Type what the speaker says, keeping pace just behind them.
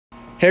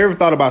Have you ever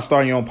thought about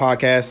starting your own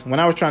podcast? When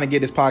I was trying to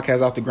get this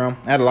podcast off the ground,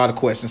 I had a lot of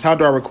questions. How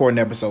do I record an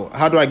episode?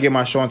 How do I get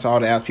my show into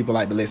all the apps people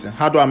like to listen?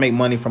 How do I make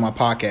money from my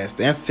podcast?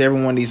 The answer to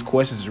every one of these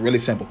questions is really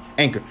simple.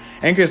 Anchor.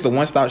 Anchor is the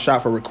one-stop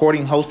shop for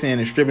recording, hosting, and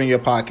distributing your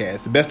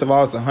podcast. The best of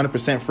all, it's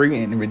 100%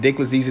 free and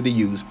ridiculous easy to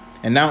use.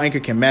 And now Anchor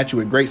can match you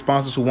with great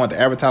sponsors who want to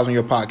advertise on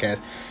your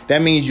podcast.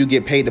 That means you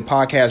get paid to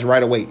podcast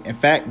right away. In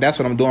fact, that's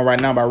what I'm doing right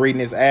now by reading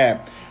this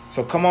ad.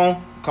 So come on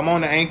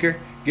to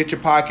Anchor. Get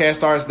your podcast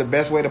started. It's the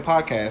best way to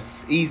podcast.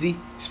 It's easy.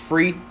 It's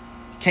free. You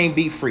can't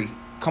beat free.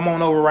 Come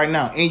on over right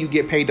now, and you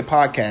get paid to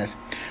podcast.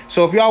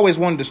 So if you always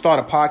wanted to start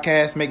a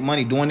podcast, make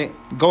money doing it,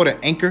 go to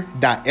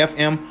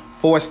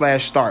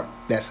anchor.fm/start.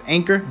 That's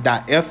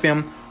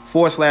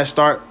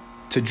anchor.fm/start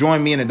to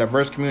join me in a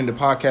diverse community of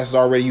podcasters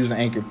already using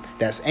Anchor.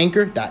 That's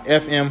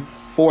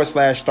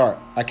anchor.fm/start.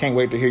 I can't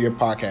wait to hear your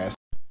podcast.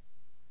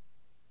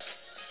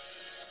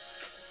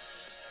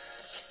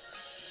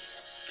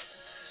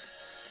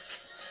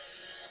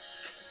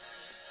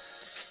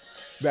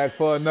 Back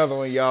for another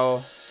one,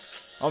 y'all.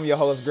 I'm your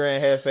host,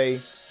 Grand Hefe.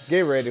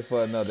 Get ready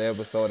for another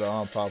episode of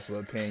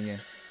Unpopular Opinion.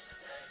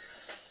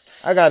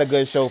 I got a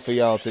good show for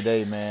y'all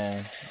today,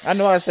 man. I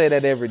know I say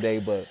that every day,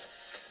 but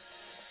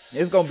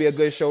it's going to be a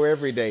good show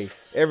every day.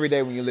 Every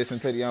day when you listen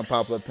to the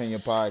Unpopular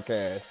Opinion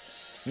podcast.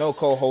 No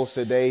co-host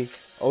today.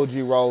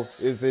 OG Rowe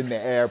is in the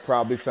air,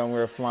 probably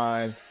somewhere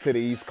flying to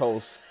the East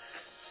Coast.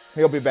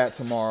 He'll be back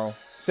tomorrow.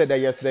 Said that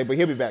yesterday, but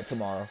he'll be back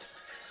tomorrow.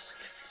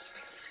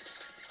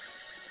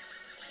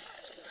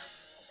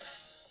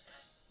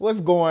 What's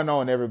going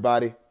on,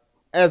 everybody?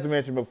 As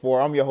mentioned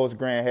before, I'm your host,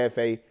 Grand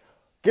Hefe.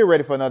 Get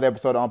ready for another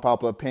episode of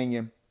Unpopular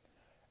Opinion.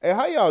 Hey,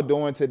 how y'all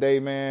doing today,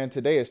 man?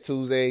 Today is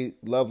Tuesday,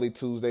 lovely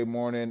Tuesday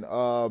morning.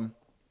 I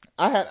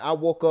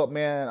woke up,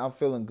 man. I'm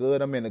feeling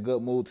good. I'm in a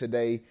good mood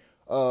today.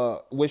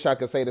 Wish I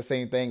could say the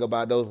same thing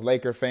about those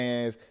Laker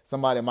fans.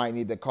 Somebody might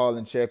need to call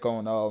and check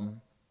on OG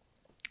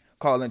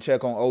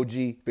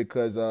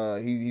because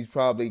he's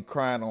probably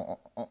crying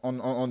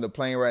on the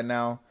plane right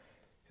now.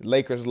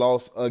 Lakers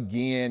lost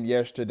again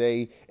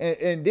yesterday,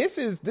 and this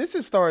is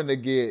starting to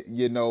get,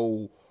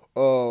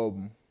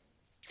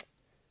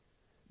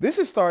 this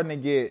is starting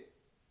to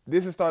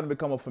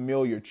become a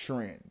familiar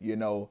trend.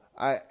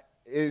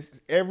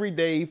 It's every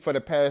day for the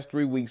past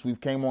 3 weeks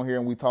we've came on here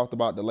and we talked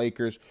about the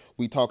Lakers,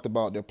 we talked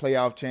about their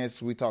playoff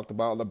chances, we talked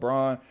about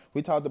LeBron,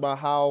 we talked about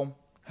how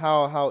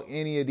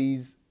any of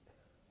these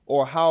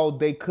or how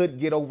they could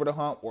get over the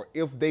hump, or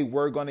if they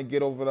were going to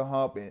get over the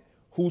hump, and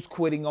who's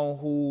quitting on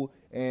who,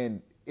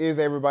 and is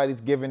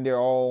everybody's giving their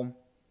all.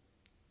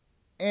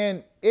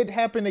 And it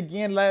happened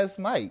again last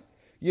night.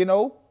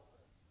 You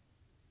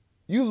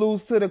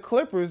lose to the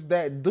Clippers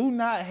that do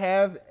not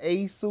have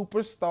a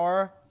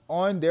superstar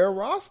on their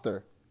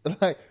roster.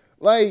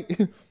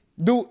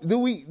 Do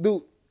we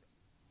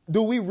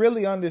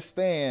really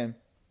understand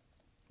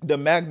the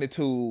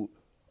magnitude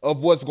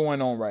of what's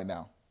going on right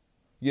now?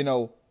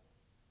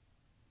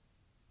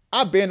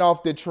 I've been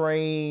off the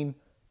train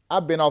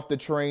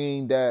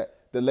that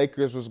the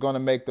Lakers was going to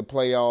make the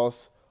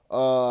playoffs.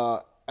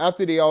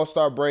 After the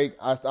All-Star break,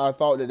 I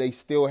thought that they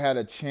still had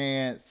a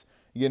chance,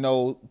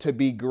 to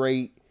be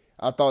great.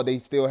 I thought they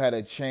still had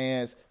a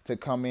chance to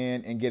come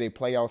in and get a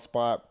playoff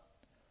spot.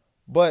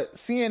 But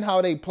seeing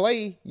how they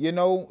play,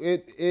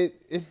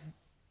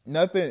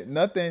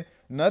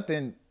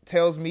 nothing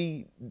tells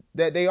me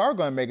that they are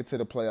going to make it to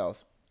the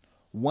playoffs.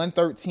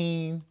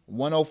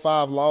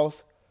 113-105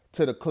 loss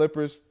to the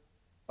Clippers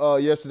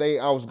yesterday.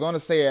 I was going to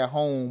say at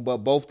home, but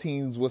both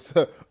teams was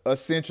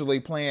essentially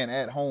playing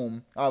at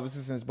home,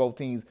 obviously, since both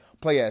teams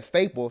play at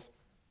Staples.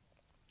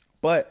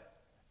 But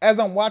as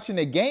I'm watching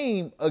the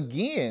game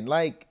again,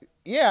 I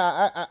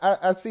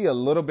see a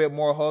little bit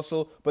more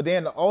hustle, but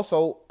then I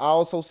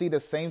also see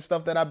the same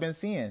stuff that I've been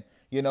seeing.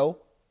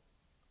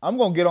 I'm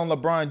going to get on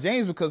LeBron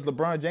James because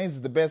LeBron James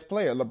is the best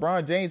player.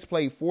 LeBron James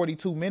played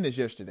 42 minutes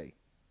yesterday.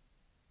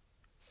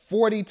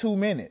 42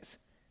 minutes.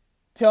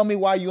 Tell me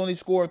why you only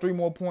scored 3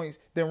 more points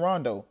than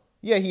Rondo.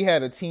 Yeah, he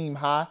had a team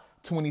high,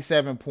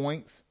 27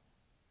 points.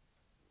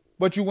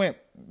 But you went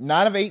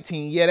 9 of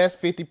 18. Yeah, that's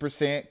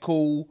 50%.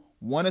 Cool.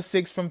 1 of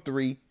 6 from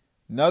 3.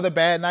 Another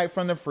bad night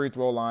from the free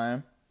throw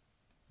line.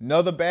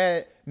 Another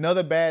bad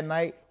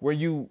night where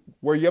you're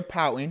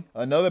pouting.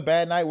 Another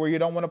bad night where you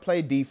don't want to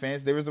play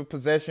defense. There was a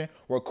possession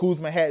where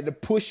Kuzma had to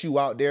push you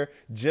out there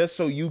just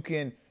so you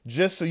can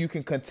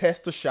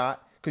contest the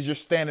shot because you're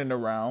standing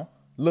around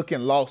looking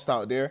lost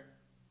out there.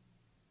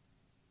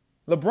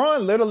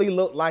 LeBron literally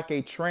looked like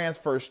a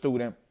transfer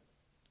student.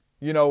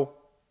 He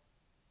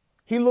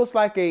looks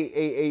like a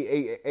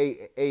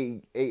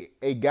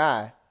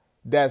guy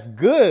that's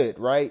good,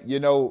 right?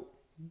 You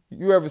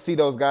ever see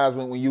those guys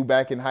when you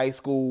back in high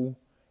school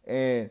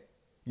and,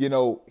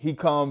 he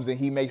comes and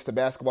he makes the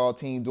basketball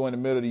team during the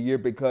middle of the year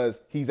because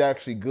he's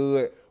actually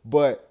good,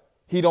 but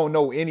he don't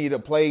know any of the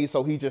plays,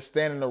 so he's just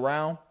standing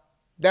around.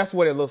 That's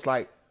what it looks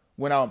like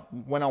when I'm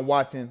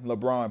watching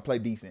LeBron play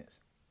defense.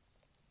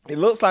 It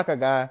looks like a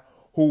guy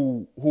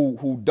who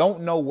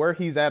don't know where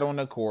he's at on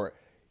the court.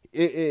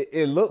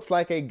 it looks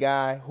like a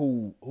guy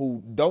who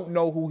don't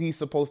know who he's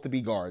supposed to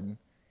be guarding.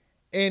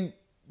 And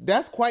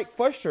that's quite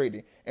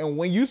frustrating. And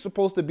when you're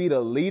supposed to be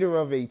the leader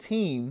of a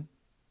team,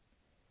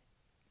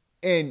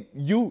 and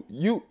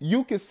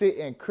you can sit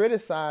and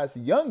criticize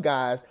young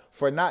guys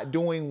for not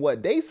doing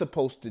what they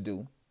supposed to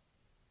do.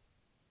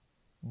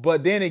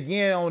 But then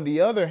again, on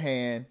the other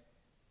hand,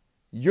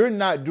 you're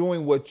not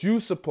doing what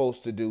you're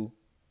supposed to do.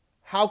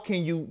 How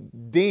can you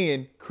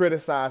then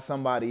criticize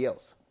somebody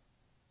else?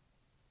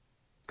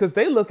 Because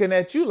they looking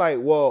at you like,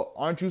 well,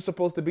 aren't you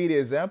supposed to be the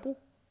example?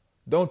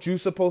 Don't you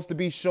supposed to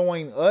be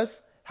showing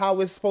us how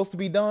it's supposed to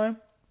be done?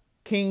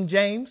 King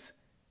James,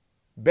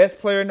 best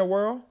player in the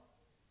world,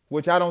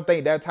 which I don't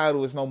think that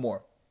title is no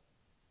more.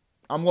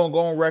 I'm going to go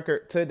on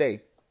record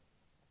today.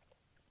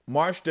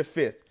 March the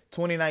 5th,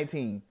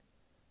 2019,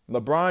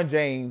 LeBron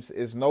James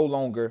is no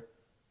longer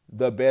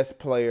the best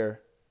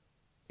player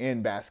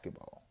in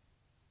basketball.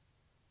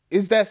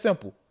 It's that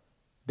simple.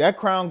 That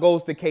crown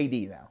goes to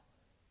KD now.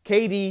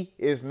 KD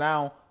is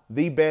now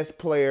the best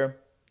player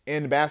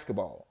in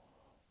basketball.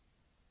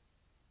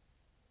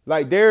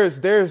 Like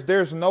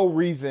there's no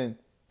reason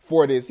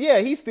for this. Yeah,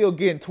 he's still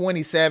getting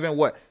 27,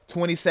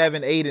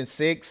 8, and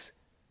 6.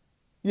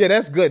 Yeah,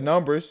 that's good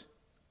numbers.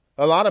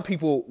 A lot of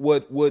people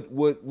would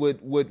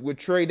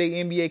trade their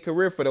NBA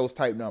career for those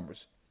type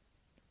numbers.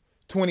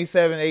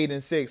 27, 8,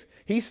 and 6.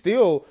 He's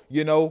still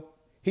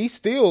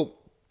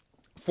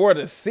for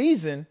the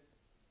season,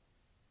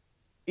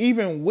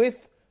 even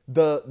with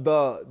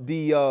the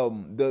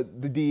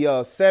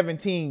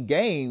 17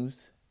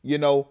 games,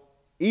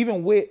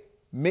 even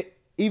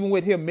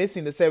with him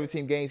missing the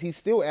 17 games, he's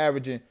still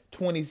averaging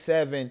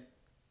 27,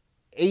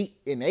 8,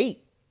 and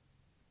 8.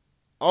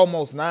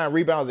 Almost 9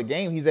 rebounds a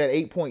game. He's at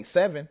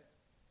 8.7.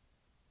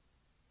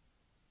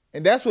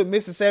 And that's with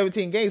missing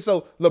 17 games.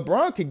 So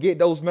LeBron can get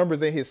those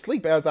numbers in his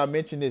sleep, as I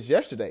mentioned this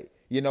yesterday.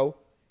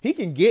 He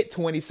can get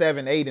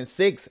 27, 8, and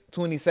 6,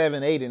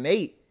 27, 8, and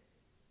 8,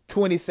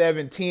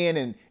 27,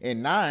 10,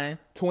 and 9,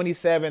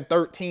 27,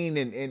 13,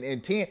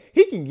 and 10.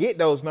 He can get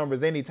those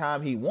numbers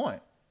anytime he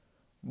wants.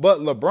 But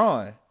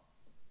LeBron,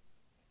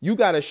 you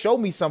got to show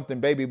me something,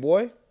 baby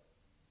boy.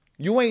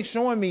 You ain't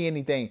showing me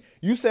anything.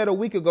 You said a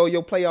week ago,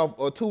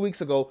 or 2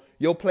 weeks ago,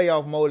 your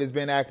playoff mode has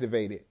been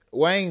activated.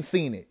 Well, I ain't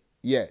seen it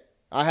yet.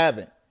 I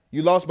haven't.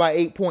 You lost by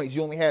 8 points.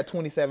 You only had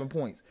 27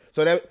 points.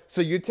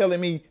 So you're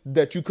telling me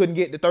that you couldn't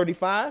get to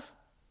 35?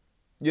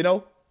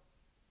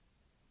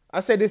 I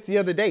said this the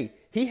other day.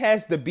 He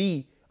has to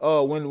be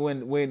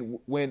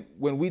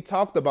when we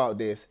talked about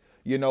this,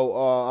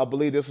 I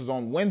believe this was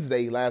on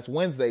last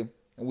Wednesday,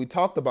 and we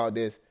talked about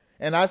this.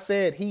 And I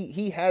said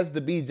he has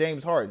to be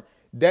James Harden.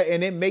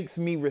 And it makes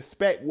me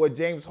respect what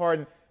James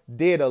Harden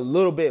did a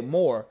little bit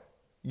more,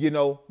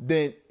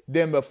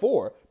 than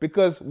before.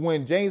 Because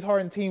when James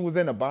Harden team was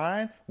in a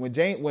bind,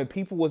 when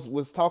people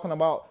was talking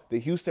about the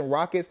Houston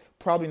Rockets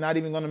probably not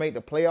even going to make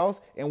the playoffs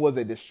and was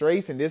a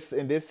disgrace, and this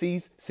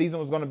season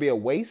was going to be a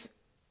waste,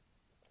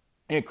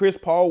 and Chris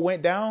Paul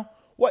went down,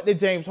 what did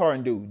James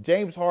Harden do?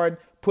 James Harden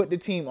put the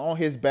team on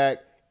his back,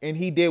 and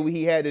he did what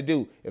he had to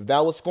do. If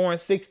that was scoring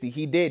 60,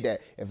 he did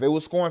that. If it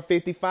was scoring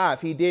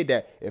 55, he did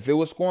that. If it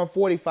was scoring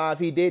 45,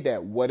 he did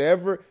that.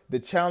 Whatever the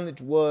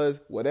challenge was,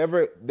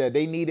 whatever that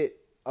they needed,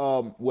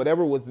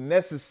 whatever was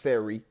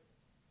necessary,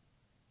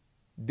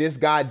 this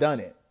guy done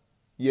it.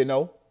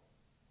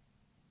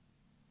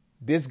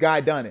 This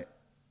guy done it.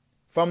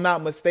 If I'm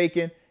not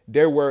mistaken,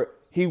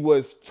 he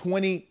was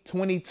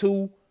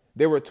 22.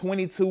 There were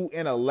 22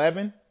 and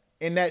 11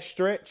 in that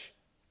stretch,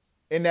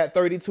 in that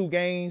 32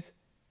 games.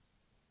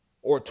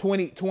 Or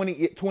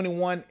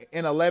 21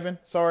 and 11,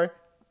 sorry,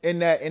 in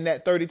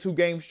that 32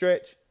 game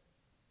stretch.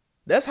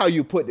 That's how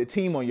you put the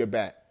team on your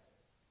back.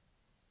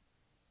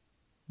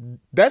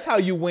 That's how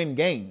you win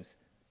games.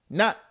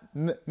 Not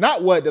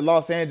what the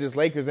Los Angeles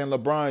Lakers and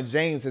LeBron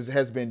James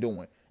has been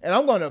doing. And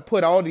I'm going to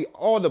put all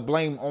the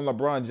blame on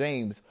LeBron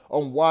James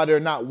on why they're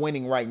not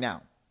winning right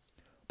now.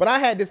 But I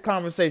had this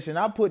conversation.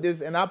 I put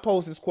this and I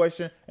posed this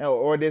question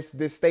or this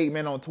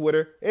statement on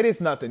Twitter. It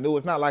is nothing new.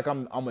 It's not like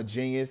I'm a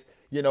genius,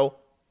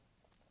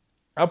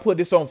 I put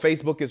this on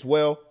Facebook as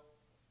well.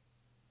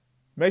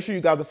 Make sure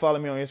you guys follow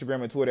me on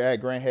Instagram and Twitter at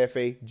Grant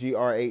Jefe,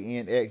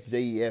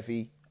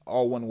 GRANXJEFE,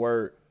 all one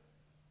word.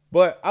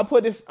 But I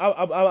put this,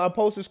 I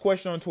post this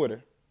question on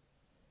Twitter.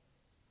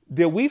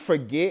 Did we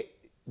forget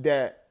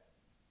that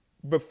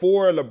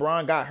before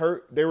LeBron got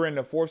hurt, they were in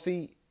the 4th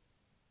seed?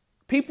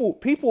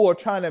 People are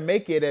trying to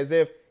make it as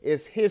if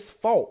it's his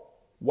fault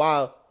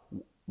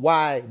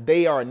why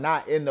they are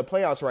not in the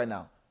playoffs right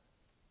now.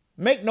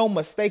 Make no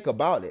mistake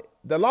about it.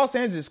 The Los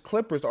Angeles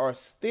Clippers are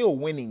still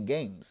winning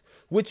games,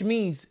 which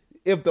means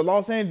if the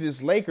Los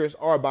Angeles Lakers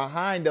are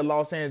behind the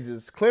Los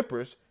Angeles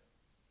Clippers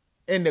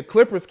and the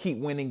Clippers keep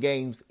winning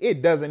games,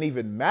 it doesn't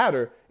even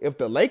matter if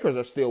the Lakers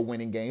are still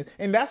winning games.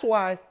 And that's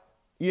why,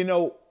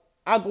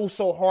 I go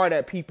so hard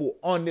at people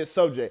on this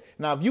subject.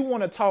 Now, if you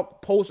want to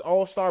talk post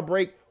All-Star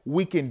break,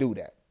 we can do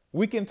that.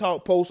 We can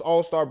talk post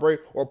All-Star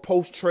break or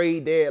post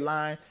trade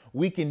deadline.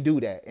 We can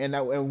do that.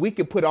 And we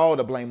can put all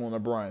the blame on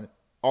LeBron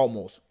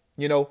almost.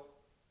 You know,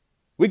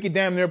 we could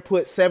damn near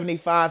put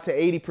 75 to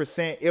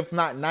 80%, if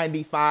not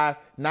 90 to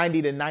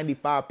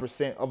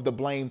 95% of the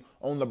blame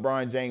on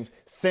LeBron James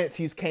since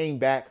he's came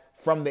back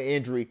from the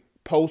injury,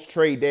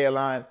 post-trade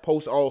deadline,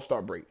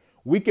 post-All-Star break.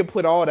 We can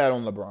put all that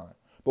on LeBron.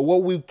 But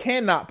what we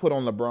cannot put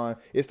on LeBron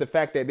is the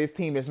fact that this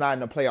team is not in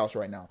the playoffs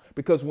right now.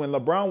 Because when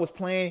LeBron was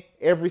playing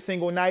every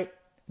single night,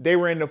 they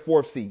were in the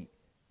 4th seed.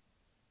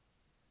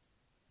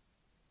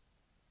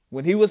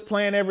 When he was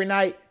playing every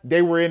night,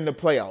 they were in the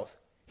playoffs.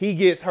 He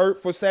gets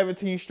hurt for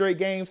 17 straight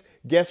games.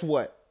 Guess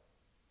what?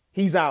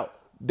 He's out.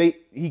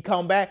 He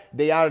come back,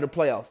 they out of the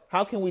playoffs.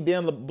 How can we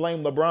then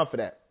blame LeBron for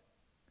that?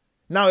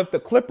 Now, if the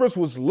Clippers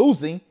was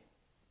losing,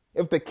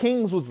 if the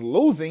Kings was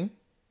losing,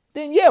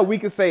 then yeah, we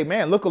could say,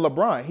 man, look at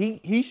LeBron.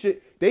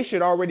 They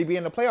should already be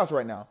in the playoffs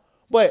right now.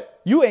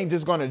 But you ain't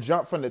just going to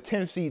jump from the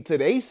 10th seed to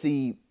the 8th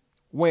seed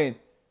when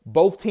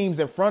both teams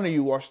in front of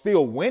you are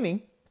still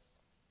winning.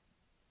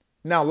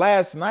 Now,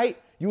 last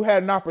night, you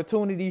had an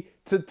opportunity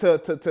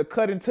to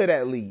cut into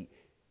that lead.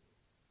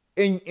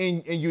 And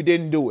you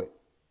didn't do it.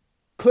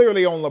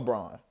 Clearly on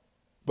LeBron.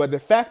 But the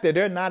fact that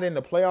they're not in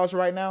the playoffs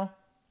right now,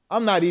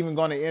 I'm not even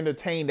going to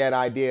entertain that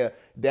idea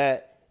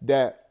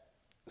that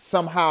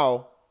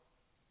somehow,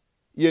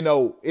 you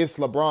know, it's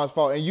LeBron's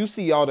fault. And you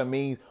see all the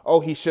memes, oh,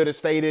 he should have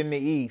stayed in the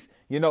East.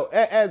 You know,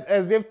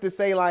 as if to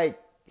say,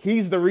 like,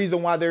 he's the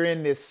reason why they're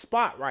in this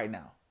spot right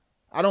now.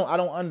 I don't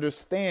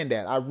understand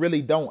that. I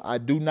really don't. I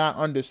do not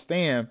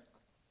understand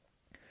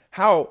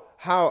how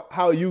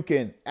you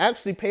can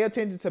actually pay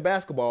attention to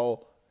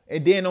basketball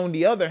and then on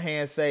the other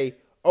hand say,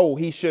 oh,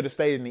 he should have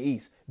stayed in the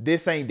East.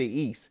 This ain't the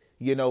East.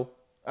 You know,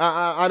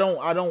 I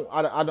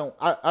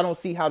don't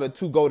see how the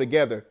two go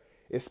together,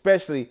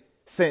 especially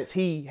since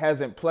he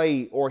hasn't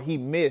played or he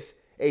missed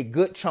a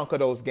good chunk of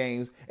those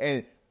games,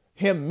 and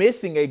him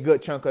missing a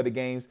good chunk of the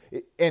games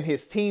and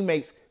his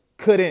teammates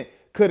couldn't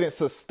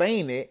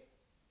sustain it.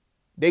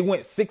 They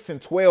went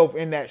 6-12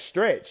 in that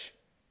stretch.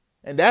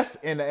 And that's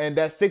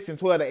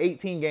 6-12 to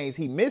 18 games.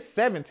 He missed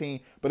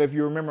 17, but if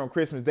you remember on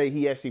Christmas Day,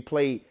 he actually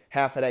played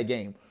half of that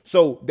game.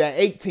 So that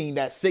 18,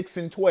 that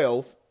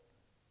 6-12,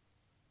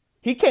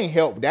 he can't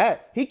help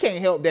that. He can't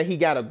help that he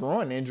got a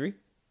groin injury.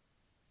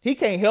 He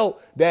can't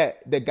help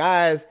that the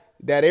guys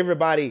that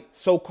everybody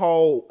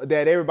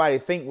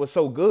think was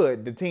so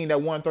good, the team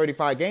that won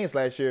 35 games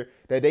last year,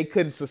 that they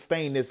couldn't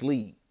sustain this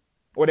lead.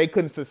 Or they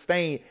couldn't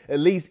sustain at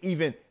least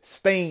even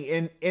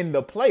staying in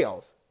the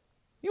playoffs.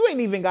 You ain't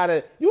even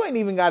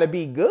gotta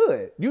be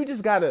good. You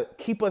just gotta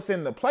keep us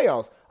in the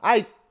playoffs.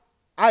 I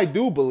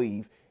do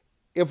believe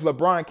if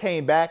LeBron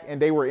came back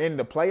and they were in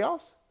the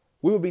playoffs,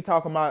 we would be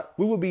talking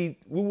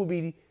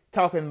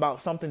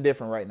about something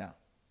different right now.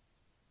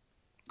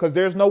 Because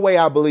there's no way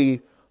I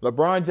believe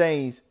LeBron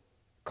James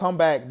come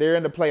back, they're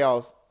in the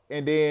playoffs,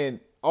 and then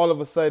all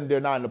of a sudden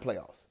they're not in the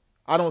playoffs.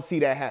 I don't see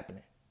that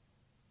happening.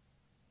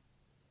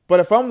 But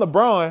if I'm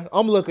LeBron,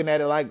 I'm looking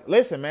at it like,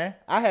 listen, man,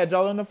 I had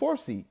y'all in the 4th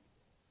seed.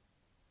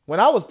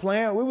 When I was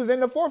playing, we was in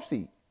the 4th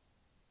seed.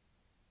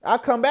 I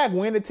come back,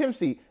 we're in the 10th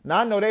seed. Now,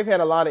 I know they've had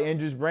a lot of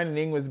injuries. Brandon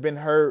Ingram's been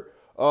hurt.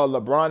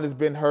 LeBron has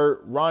been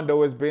hurt.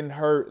 Rondo has been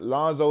hurt.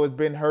 Lonzo has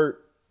been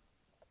hurt.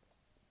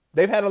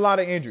 They've had a lot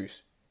of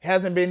injuries. It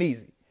hasn't been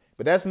easy.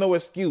 But that's no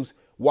excuse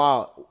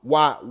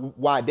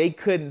why they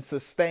couldn't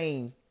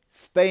sustain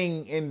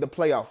staying in the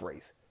playoff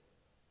race.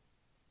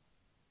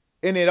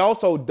 And it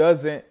also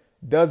doesn't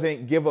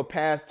give a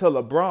pass to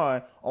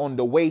LeBron on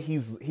the way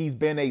he's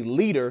been a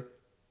leader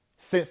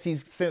since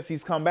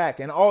he's come back,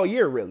 and all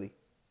year really.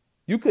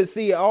 You could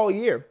see it all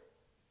year.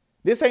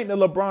 This ain't the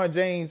LeBron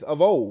James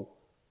of old.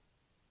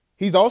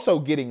 He's also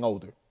getting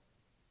older,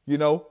 you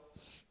know.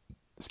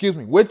 Excuse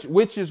me,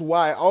 which is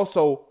why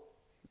also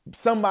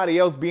somebody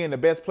else being the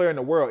best player in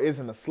the world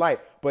isn't a slight,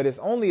 but it's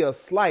only a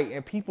slight,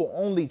 and people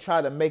only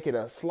try to make it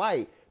a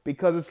slight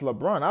because it's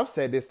LeBron. I've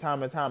said this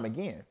time and time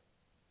again.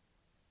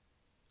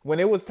 When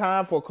it was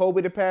time for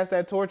Kobe to pass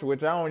that torch,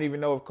 which I don't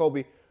even know if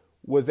Kobe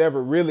was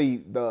ever really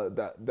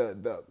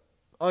the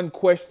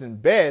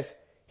unquestioned best,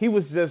 he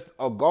was just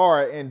a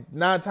guard, and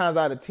 9 times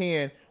out of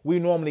 10, we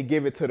normally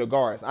give it to the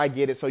guards. I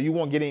get it, so you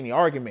won't get any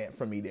argument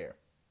from me there.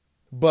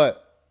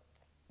 But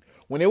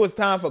when it was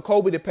time for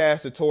Kobe to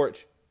pass the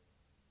torch,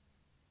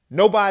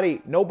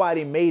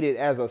 nobody made it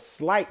as a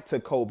slight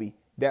to Kobe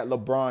that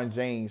LeBron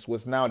James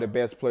was now the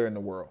best player in the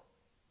world.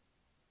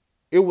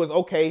 It was,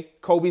 okay,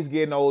 Kobe's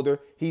getting older.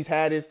 He's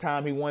had his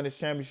time. He won his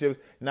championships.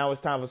 Now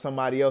it's time for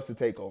somebody else to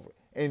take over.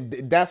 And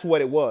that's what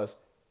it was.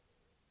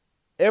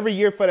 Every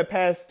year for the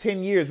past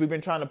 10 years, we've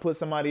been trying to put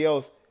somebody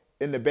else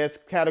in the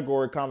best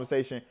category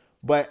conversation,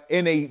 but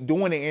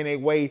doing it in a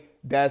way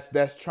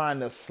that's trying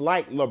to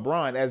slight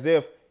LeBron as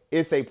if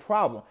it's a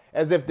problem.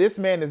 As if this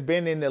man has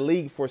been in the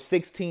league for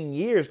 16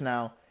 years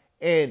now,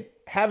 and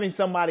having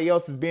somebody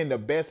else as being the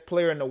best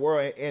player in the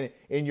world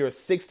in your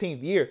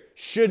 16th year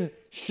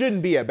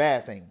shouldn't be a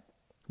bad thing.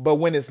 But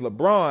when it's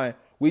LeBron,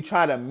 we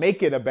try to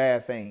make it a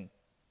bad thing.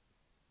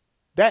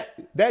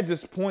 That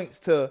just points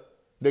to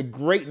the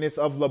greatness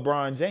of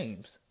LeBron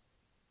James.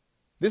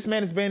 This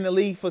man has been in the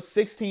league for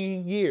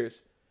 16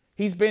 years.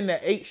 He's been to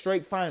 8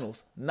 straight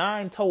finals,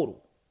 9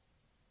 total.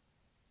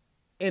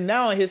 And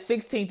now in his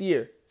 16th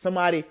year,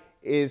 somebody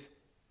is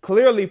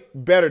clearly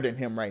better than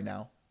him right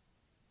now.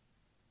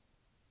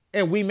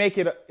 And we make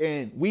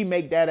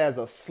that as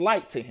a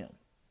slight to him,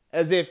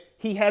 as if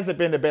he hasn't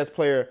been the best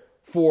player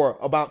for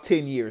about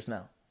 10 years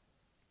now.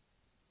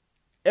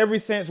 Ever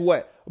since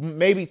what?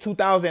 Maybe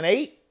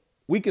 2008?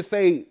 We could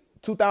say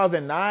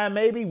 2009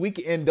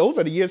 maybe. And those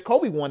are the years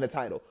Kobe won the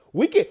title.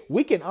 We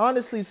can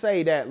honestly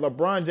say that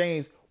LeBron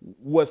James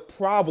was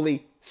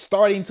probably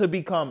starting to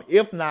become,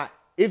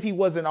 if he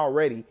wasn't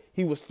already,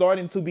 he was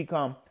starting to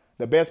become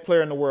the best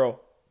player in the world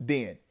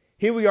then.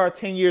 Here we are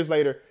 10 years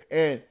later,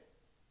 and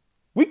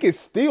we can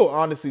still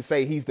honestly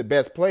say he's the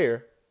best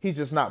player. He's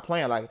just not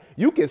playing like it.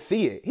 You can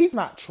see it. He's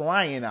not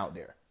trying out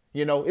there.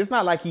 It's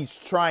not like he's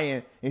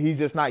trying and he's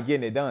just not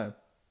getting it done.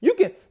 You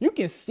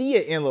can see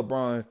it in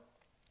LeBron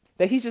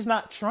that he's just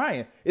not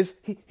trying.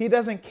 He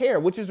doesn't care,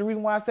 which is the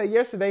reason why I said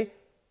yesterday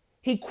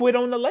he quit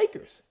on the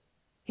Lakers.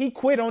 He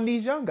quit on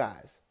these young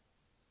guys.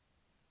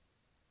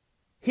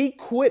 He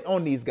quit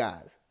on these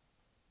guys.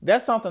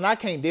 That's something I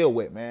can't deal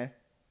with, man.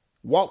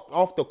 Walked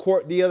off the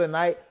court the other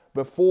night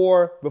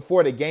before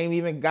the game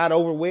even got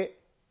over with.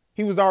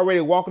 He was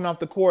already walking off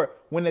the court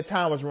when the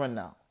time was running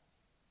out.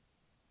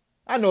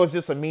 I know it's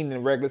just a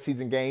meaning regular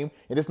season game,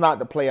 and it's not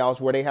the playoffs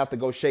where they have to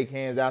go shake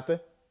hands after.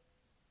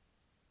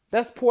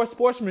 That's poor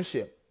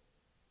sportsmanship.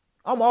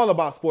 I'm all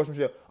about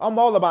sportsmanship. I'm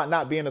all about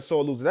not being a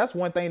sore loser. That's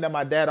one thing that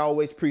my dad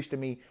always preached to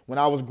me when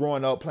I was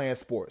growing up playing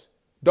sports.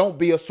 Don't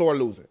be a sore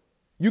loser.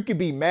 You can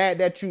be mad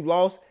that you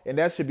lost, and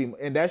that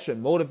should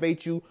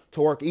motivate you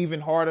to work even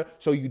harder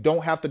so you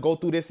don't have to go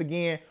through this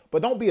again.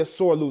 But don't be a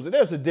sore loser.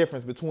 There's a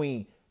difference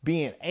between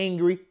being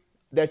angry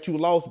that you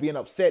lost, being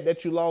upset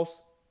that you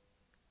lost,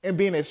 and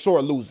being a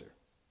sore loser.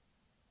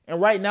 And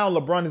right now,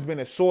 LeBron has been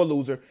a sore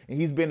loser, and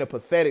he's been a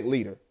pathetic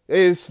leader.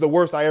 It's the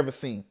worst I ever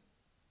seen.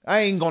 I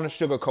ain't going to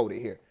sugarcoat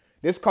it here.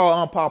 This is called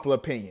unpopular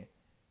opinion.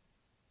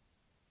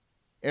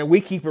 And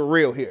we keep it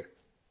real here.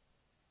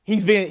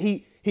 He's been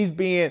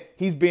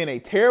a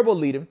terrible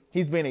leader.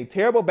 He's been a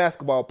terrible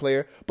basketball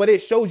player, but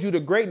it shows you the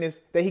greatness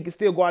that he can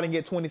still go out and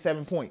get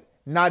 27 points,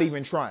 not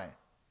even trying.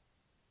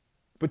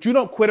 But you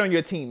don't quit on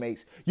your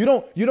teammates. You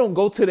don't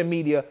go to the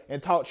media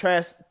and talk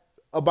trash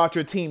about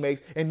your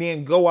teammates and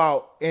then go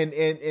out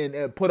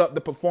and put up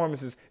the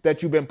performances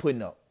that you've been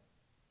putting up.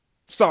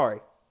 Sorry.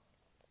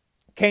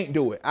 Can't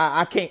do it.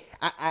 I can't.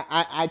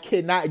 I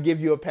cannot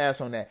give you a pass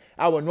on that.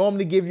 I would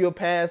normally give you a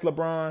pass,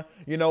 LeBron,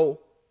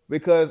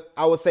 because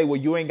I would say, well,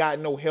 you ain't got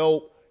no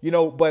help,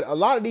 but a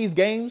lot of these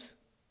games,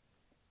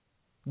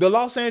 the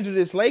Los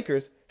Angeles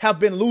Lakers have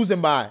been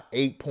losing by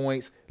 8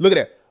 points. Look at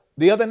that.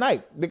 The other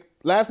night,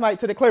 last night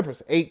to the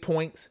Clippers, 8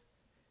 points.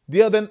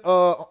 The other,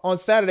 on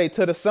Saturday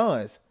to the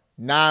Suns,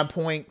 9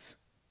 points.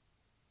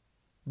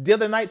 The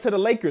other night to the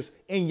Lakers,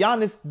 and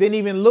Giannis didn't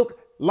even look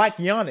like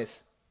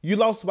Giannis. You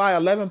lost by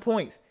 11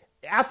 points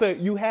after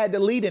you had the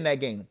lead in that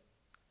game.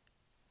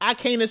 I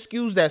can't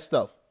excuse that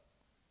stuff.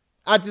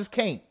 I just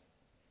can't.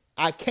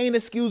 I can't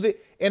excuse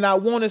it, and I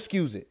won't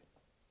excuse it.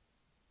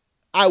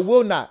 I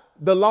will not.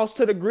 The loss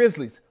to the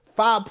Grizzlies,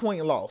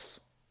 5-point loss.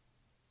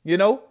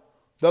 The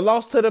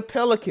loss to the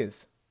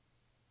Pelicans,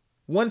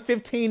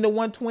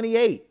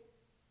 115-128,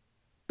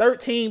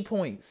 13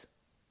 points.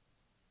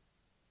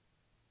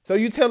 So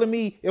you telling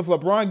me if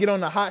LeBron get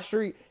on the hot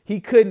streak, he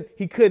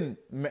couldn't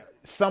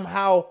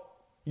somehow,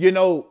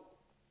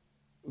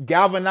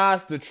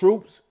 galvanize the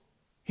troops,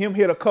 him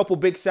hit a couple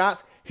big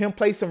shots, him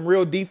play some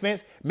real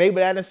defense. Maybe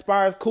that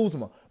inspires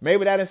Kuzma.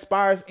 Maybe that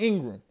inspires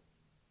Ingram.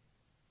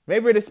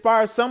 Maybe it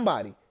inspires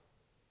somebody.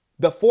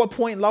 The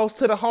 4-point loss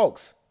to the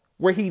Hawks,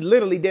 where he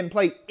literally didn't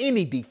play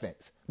any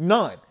defense.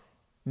 None.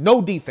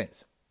 No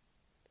defense.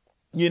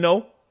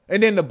 And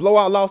then the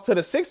blowout loss to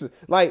the Sixers.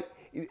 Like,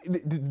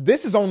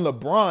 this is on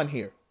LeBron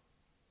here.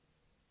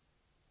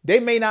 They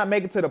may not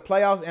make it to the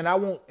playoffs, and I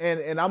won't.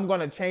 And I'm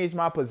going to change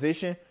my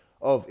position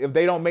of if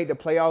they don't make the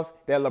playoffs,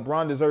 that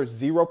LeBron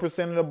deserves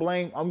 0% of the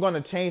blame. I'm going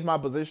to change my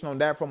position on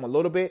that from a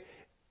little bit.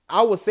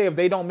 I would say if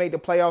they don't make the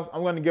playoffs,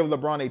 I'm going to give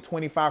LeBron a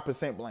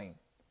 25% blame.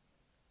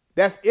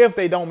 That's if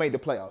they don't make the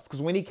playoffs.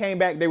 Because when he came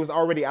back, they was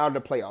already out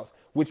of the playoffs,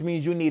 which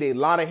means you need a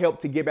lot of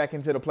help to get back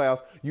into the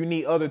playoffs. You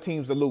need other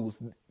teams to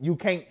lose. You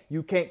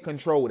can't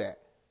control that.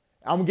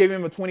 I'm giving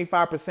him a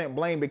 25%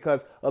 blame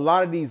because a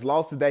lot of these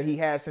losses that he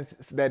had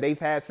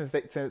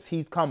since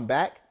he's come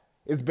back,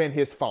 it's been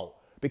his fault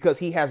because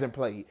he hasn't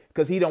played,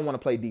 because he don't want to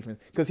play defense,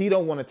 because he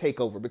don't want to take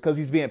over, because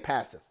he's being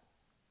passive,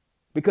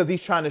 because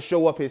he's trying to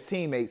show up his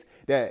teammates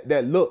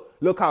that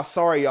look how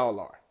sorry y'all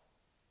are,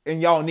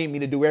 and y'all need me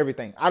to do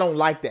everything. I don't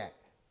like that.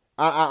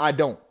 I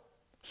don't.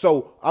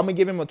 So I'm gonna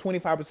give him a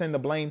 25% of the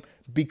blame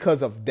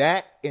because of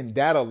that and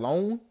that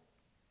alone.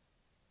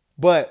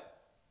 But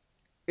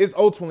it's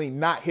ultimately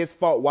not his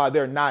fault why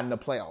they're not in the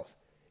playoffs.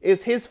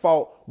 It's his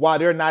fault why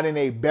they're not in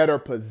a better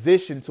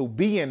position to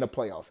be in the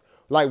playoffs.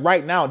 Like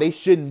right now, they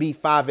shouldn't be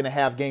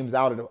 5.5 games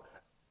out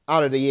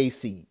of the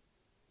AC.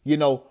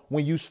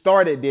 When you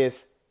started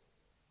this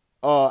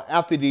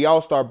after the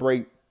All-Star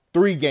break,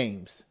 3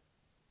 games.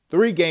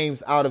 3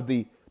 games out of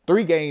the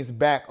 3 games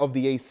back of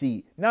the 8th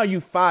seed. Now you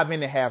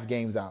 5.5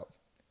 games out.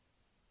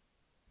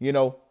 You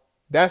know,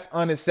 that's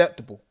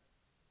unacceptable.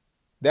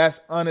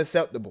 That's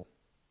unacceptable.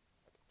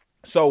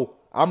 So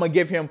I'm going to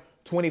give him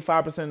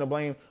 25% of the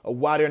blame of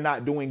why they're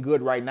not doing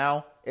good right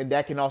now. And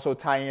that can also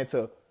tie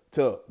into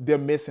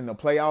them missing the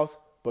playoffs.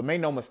 But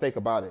make no mistake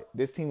about it.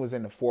 This team was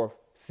in the 4th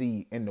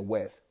seed in the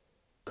West,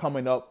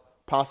 coming up,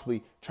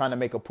 possibly trying to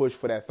make a push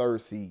for that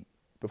 3rd seed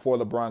before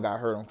LeBron got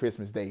hurt on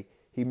Christmas Day.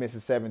 He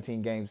misses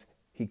 17 games.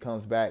 He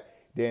comes back.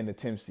 They're in the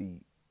 10th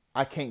seed.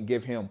 I can't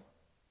give him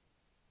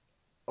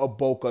a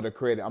bulk of the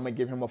credit. I'm going to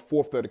give him a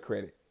fourth of the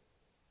credit.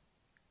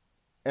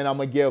 And I'm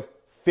going to give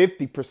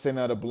 50%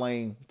 of the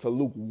blame to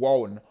Luke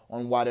Walton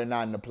on why they're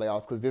not in the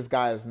playoffs, because this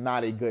guy is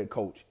not a good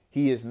coach.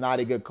 He is not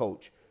a good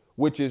coach,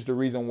 which is the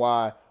reason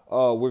why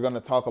we're going to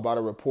talk about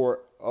a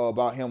report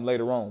about him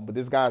later on. But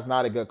this guy's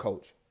not a good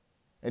coach.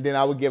 And then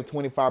I would give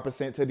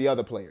 25% to the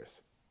other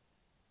players.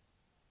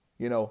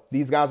 You know,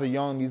 these guys are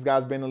young. These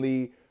guys been in the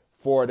league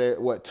for their,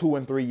 2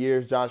 and 3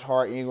 years, Josh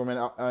Hart, Ingram,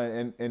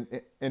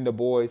 and the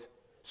boys.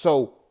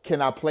 So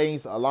can I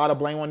place a lot of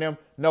blame on them?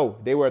 No,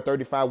 they were a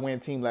 35-win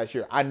team last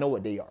year. I know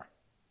what they are.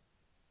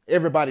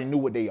 Everybody knew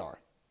what they are.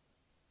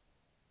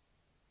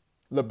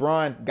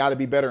 LeBron got to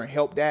be better and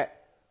help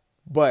that,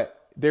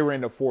 but they were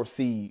in the 4th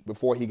seed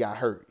before he got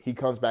hurt. He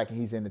comes back and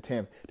he's in the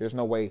 10th. There's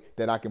no way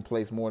that I can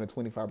place more than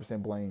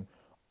 25% blame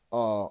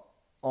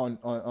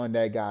on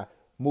that guy.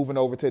 Moving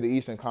over to the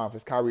Eastern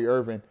Conference, Kyrie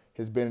Irving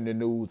has been in the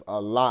news a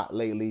lot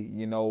lately.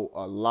 You know,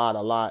 a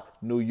lot.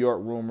 New York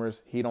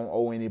rumors. He don't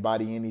owe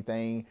anybody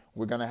anything.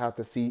 We're going to have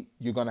to see.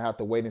 You're going to have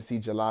to wait and see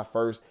July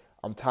 1st.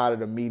 I'm tired of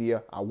the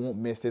media. I won't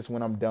miss this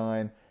when I'm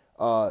done.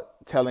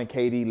 Telling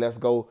KD, let's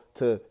go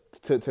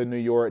to New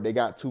York. They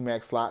got 2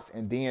 max slots,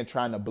 and then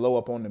trying to blow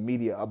up on the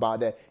media about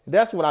that.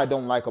 That's what I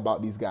don't like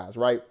about these guys,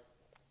 right?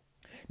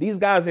 These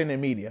guys in the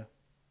media,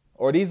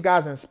 or these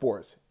guys in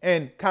sports.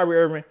 And Kyrie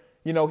Irving,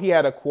 you know, he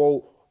had a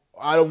quote,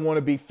 I don't want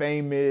to be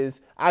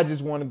famous. I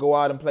just want to go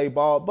out and play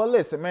ball. But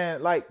listen,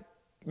 man, like,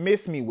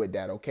 miss me with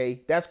that,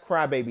 okay? That's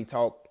crybaby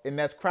talk, and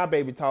that's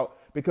crybaby talk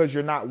because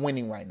you're not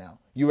winning right now.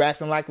 You're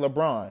acting like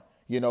LeBron.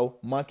 You know,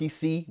 monkey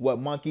see what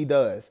monkey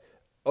does.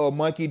 Or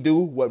monkey do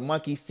what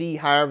monkey see,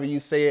 however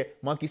you say it.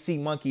 Monkey see,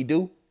 monkey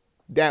do.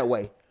 That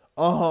way.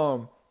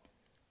 And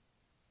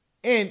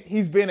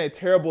he's been a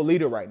terrible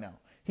leader right now.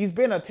 He's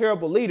been a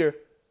terrible leader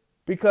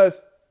because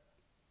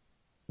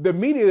the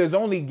media is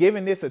only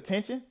giving this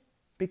attention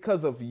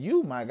because of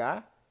you, my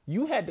guy.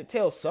 You had to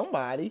tell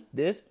somebody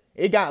this.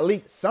 It got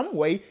leaked some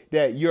way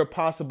that you're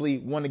possibly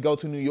want to go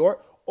to New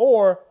York.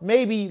 Or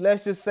maybe,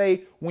 let's just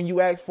say, when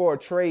you asked for a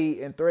trade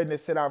and threatened to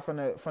sit out from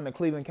the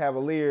Cleveland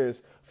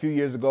Cavaliers a few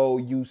years ago,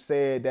 you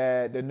said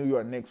that the New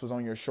York Knicks was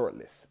on your short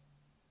list.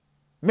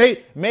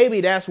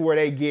 Maybe that's where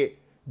they get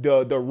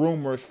the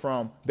rumors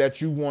from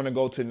that you want to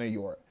go to New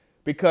York.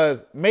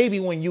 Because maybe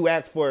when you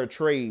asked for a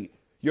trade,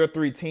 your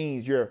 3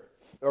 teams, your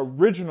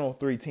original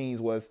 3 teams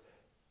was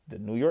the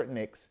New York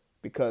Knicks,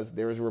 because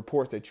there is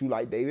reports that you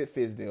like David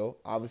Fizdale.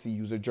 Obviously,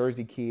 you're a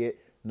Jersey kid.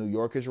 New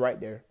York is right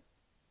there.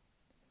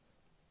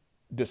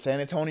 The San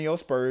Antonio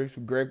Spurs,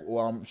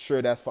 well, I'm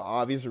sure that's for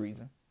obvious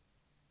reason.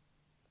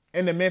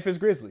 And the Memphis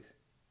Grizzlies.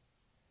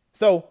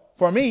 So,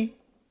 for me,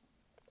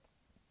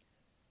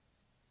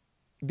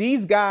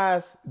 these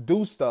guys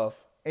do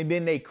stuff and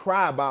then they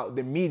cry about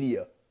the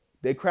media.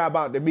 They cry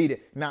about the media.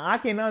 Now, I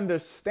can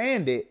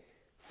understand it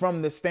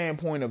from the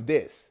standpoint of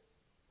this.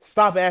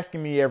 Stop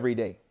asking me every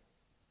day.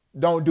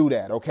 Don't do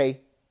that,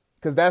 okay?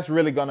 Because that's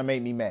really going to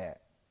make me mad.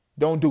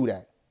 Don't do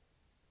that.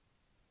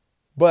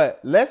 But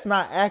let's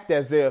not act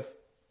as if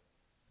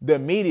the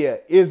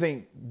media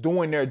isn't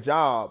doing their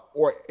job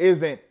or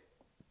isn't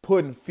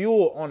putting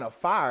fuel on a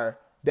fire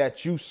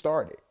that you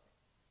started.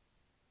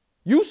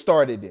 You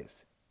started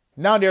this.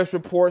 Now there's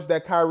reports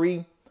that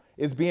Kyrie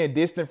is being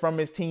distant from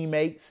his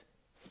teammates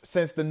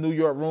since the New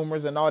York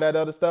rumors and all that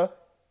other stuff.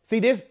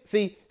 This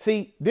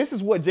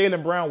is what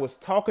Jaylen Brown was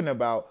talking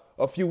about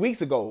a few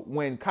weeks ago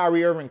when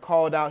Kyrie Irving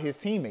called out his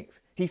teammates.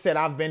 He said,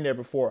 I've been there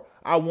before.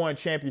 I won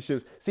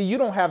championships. See, you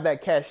don't have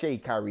that cachet,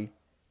 Kyrie.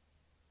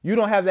 You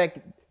don't have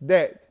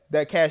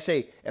that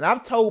cachet. And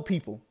I've told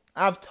people,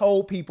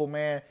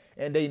 man,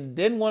 and they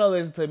didn't want to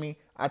listen to me.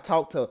 I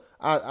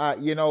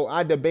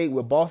debate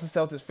with Boston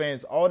Celtics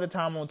fans all the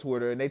time on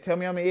Twitter, and they tell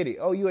me I'm an idiot.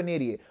 Oh, you an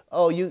idiot.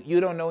 Oh, you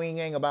don't know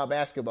anything about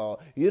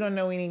basketball. You don't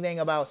know anything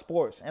about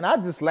sports. And I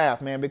just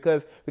laugh, man,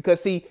 because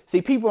see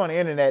people on the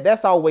internet,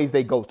 that's always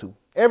they go to.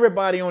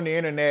 Everybody on the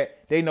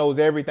internet, they knows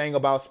everything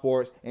about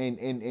sports,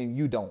 and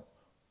you don't.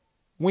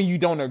 When you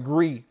don't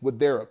agree with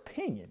their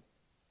opinion.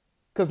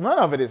 Because none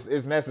of it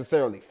is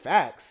necessarily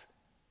facts.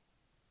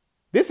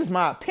 This is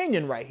my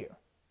opinion right here.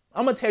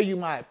 I'm going to tell you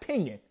my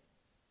opinion.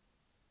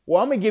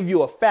 Well, I'm going to give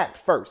you a fact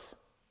first.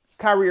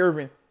 Kyrie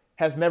Irving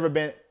has never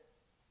been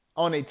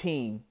on a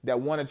team that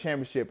won a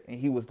championship, and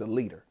he was the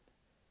leader.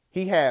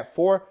 He had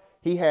 4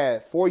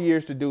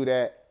 years to do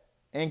that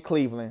in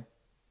Cleveland,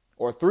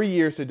 or 3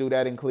 years to do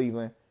that in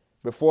Cleveland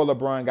before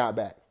LeBron got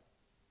back.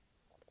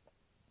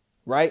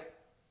 Right?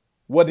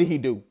 What did he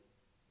do?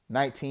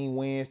 19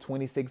 wins,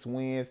 26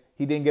 wins.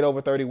 He didn't get over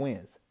 30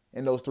 wins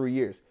in those 3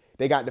 years.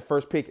 They got the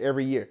first pick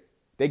every year.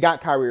 They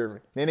got Kyrie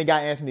Irving. Then they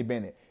got Anthony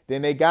Bennett.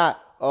 Then they got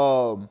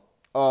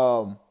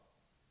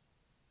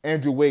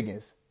Andrew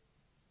Wiggins.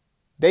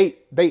 They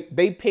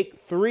picked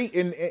three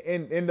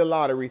in the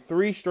lottery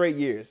 3 straight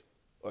years.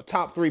 A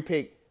top 3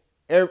 pick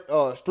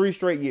 3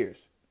 straight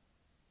years.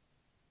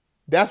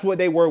 That's what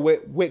they were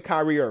with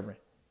Kyrie Irving.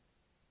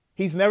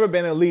 He's never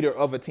been a leader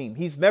of a team.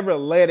 He's never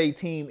led a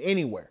team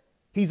anywhere.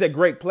 He's a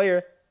great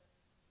player.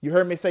 You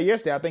heard me say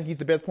yesterday, I think he's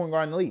the best point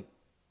guard in the league.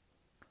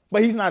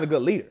 But he's not a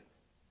good leader.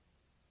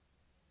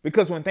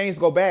 Because when things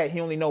go bad, he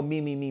only know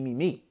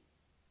me.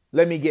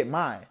 Let me get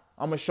mine.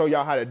 I'm going to show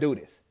y'all how to do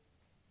this.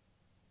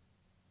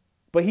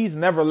 But he's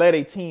never led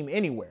a team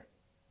anywhere.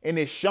 And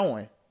it's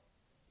showing.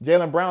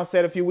 Jaylen Brown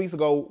said a few weeks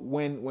ago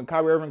when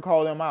Kyrie Irving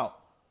called him out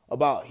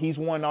about he's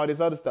won all this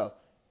other stuff.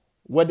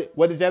 What did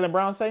Jaylen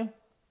Brown say?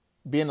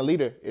 Being a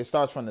leader, it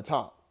starts from the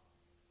top.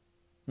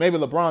 Maybe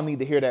LeBron need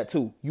to hear that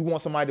too. You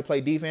want somebody to play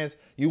defense?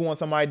 You want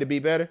somebody to be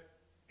better?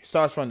 It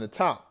starts from the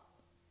top.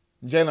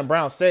 Jaylen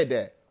Brown said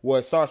that. Well,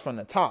 it starts from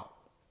the top.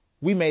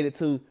 We made it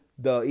to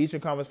the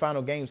Eastern Conference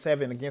Final Game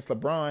 7 against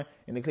LeBron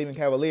and the Cleveland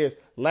Cavaliers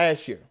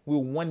last year. We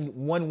were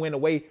one win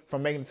away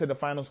from making it to the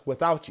finals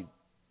without you.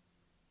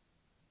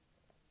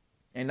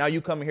 And now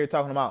you coming here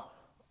talking about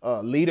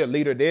leader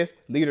this,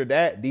 leader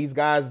that. These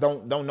guys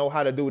don't know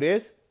how to do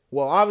this.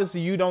 Well,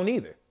 obviously you don't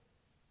either.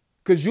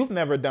 Because you've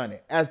never done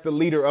it as the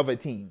leader of a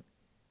team.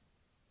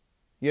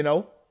 You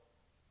know?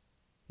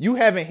 You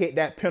haven't hit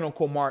that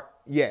pinnacle mark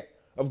yet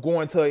of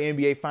going to an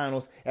NBA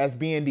Finals as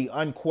being the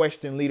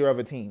unquestioned leader of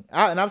a team.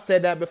 And I've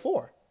said that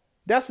before.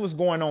 That's what's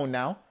going on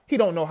now. He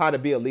don't know how to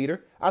be a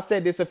leader. I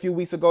said this a few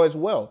weeks ago as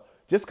well.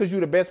 Just because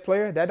you're the best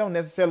player, that don't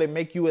necessarily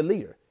make you a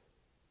leader.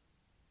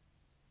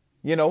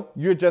 You know,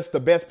 you're just the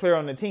best player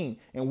on the team.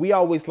 And we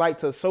always like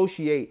to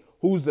associate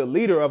who's the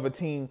leader of a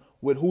team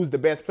with who's the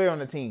best player on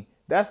the team.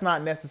 That's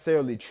not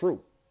necessarily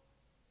true.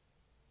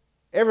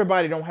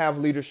 Everybody don't have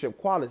leadership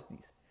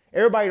qualities.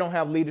 Everybody don't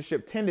have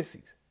leadership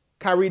tendencies.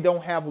 Kyrie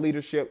don't have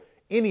leadership,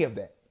 any of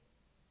that.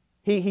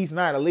 He's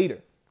not a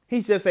leader.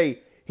 He's just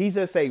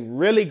a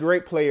really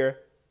great player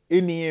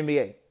in the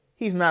NBA.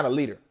 He's not a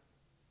leader.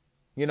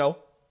 You know?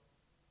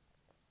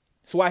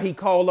 That's why he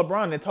called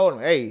LeBron and told him,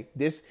 hey,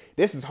 this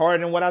is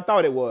harder than what I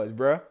thought it was,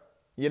 bruh.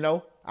 You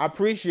know? I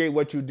appreciate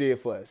what you did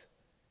for us.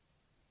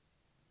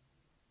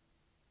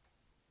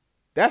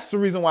 That's the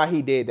reason why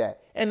he did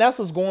that. And that's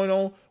what's going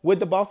on with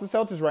the Boston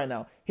Celtics right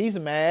now. He's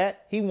mad.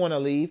 He want to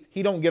leave.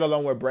 He don't get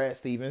along with Brad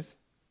Stevens.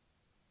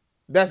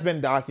 That's been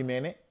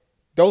documented.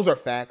 Those are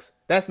facts.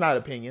 That's not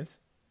opinions.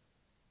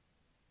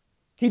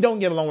 He don't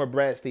get along with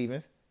Brad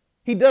Stevens.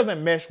 He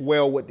doesn't mesh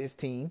well with this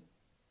team.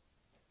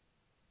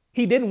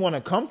 He didn't want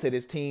to come to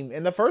this team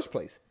in the first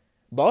place.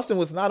 Boston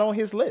was not on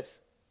his list.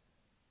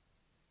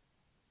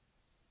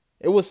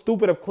 It was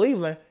stupid of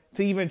Cleveland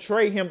to even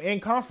trade him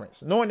in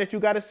conference, knowing that you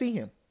got to see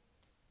him.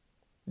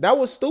 That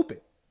was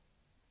stupid.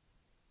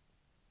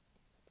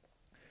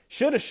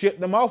 Should have shipped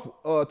them off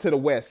to the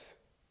West,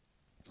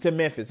 to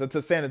Memphis or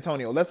to San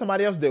Antonio. Let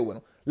somebody else deal with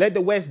him. Let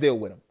the West deal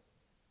with him.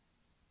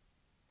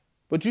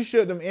 But you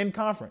shipped them in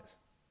conference.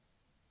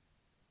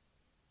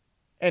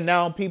 And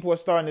now people are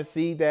starting to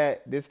see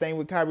that this thing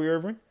with Kyrie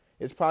Irving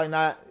is probably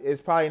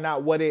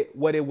not what it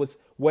was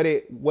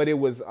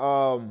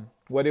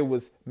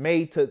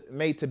made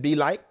to be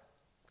like.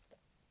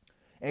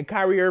 And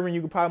Kyrie Irving,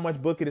 you could probably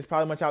much book it, is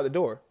probably much out the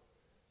door.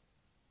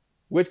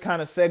 Which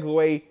kind of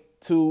segue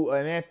to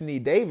an Anthony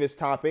Davis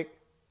topic.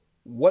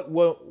 What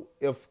will,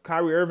 if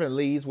Kyrie Irving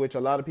leaves, which a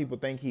lot of people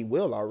think he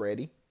will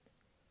already,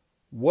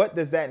 what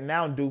does that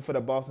now do for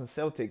the Boston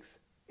Celtics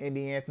in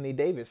the Anthony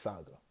Davis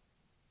saga?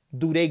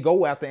 Do they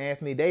go after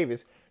Anthony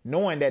Davis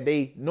knowing that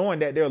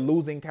they're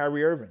losing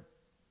Kyrie Irving?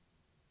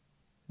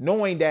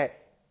 Knowing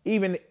that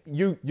even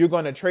you're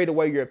going to trade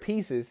away your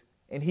pieces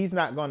and he's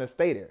not going to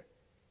stay there.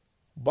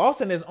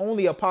 Boston is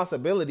only a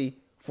possibility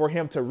for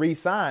him to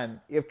re-sign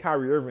if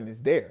Kyrie Irving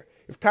is there.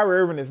 If Kyrie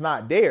Irving is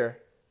not there,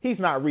 he's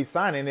not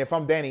re-signing. If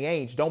I'm Danny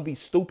Ainge, don't be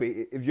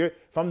stupid. If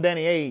I'm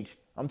Danny Ainge,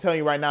 I'm telling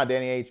you right now,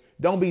 Danny Ainge,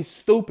 don't be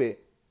stupid.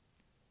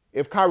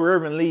 If Kyrie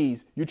Irving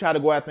leaves, you try to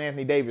go after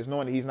Anthony Davis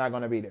knowing that he's not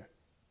going to be there.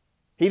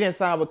 He didn't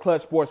sign with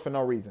Clutch Sports for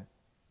no reason.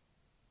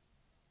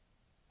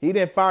 He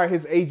didn't fire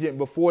his agent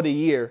before the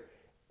year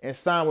and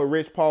sign with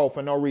Rich Paul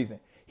for no reason.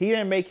 He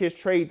didn't make his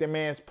trade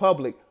demands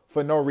public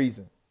for no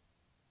reason.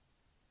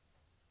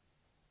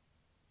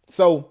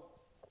 So,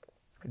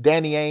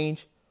 Danny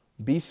Ainge,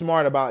 be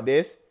smart about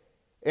this.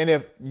 And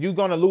if you're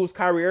going to lose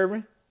Kyrie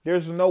Irving,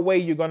 there's no way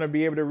you're going to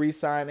be able to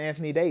re-sign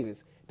Anthony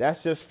Davis.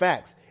 That's just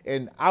facts.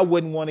 And I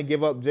wouldn't want to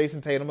give up Jason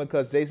Tatum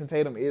because Jason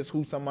Tatum is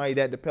who somebody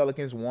that the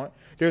Pelicans want.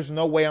 There's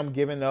no way I'm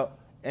giving up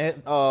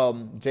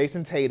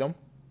Jason Tatum,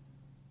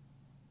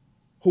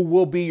 who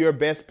will be your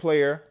best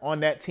player on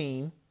that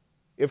team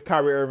if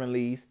Kyrie Irving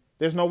leaves.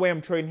 There's no way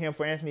I'm trading him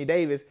for Anthony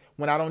Davis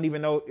when I don't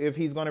even know if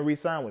he's going to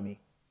re-sign with me.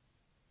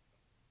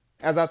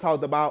 As I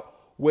talked about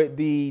with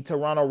the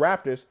Toronto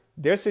Raptors,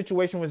 their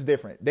situation was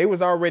different. They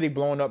was already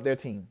blowing up their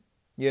team.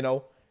 You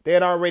know, they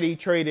had already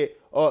traded.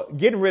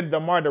 Getting rid of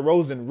DeMar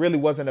DeRozan really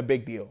wasn't a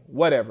big deal.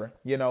 Whatever,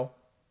 you know.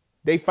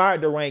 They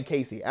fired Dwayne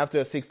Casey after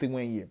a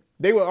 60-win year.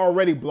 They were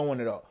already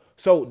blowing it up.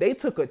 So they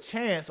took a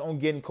chance on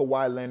getting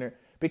Kawhi Leonard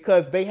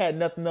because they had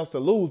nothing else to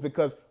lose,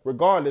 because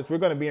regardless, we're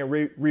going to be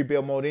in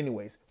rebuild mode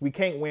anyways. We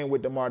can't win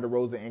with DeMar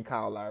DeRozan and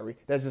Kyle Lowry.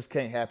 That just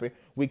can't happen.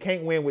 We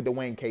can't win with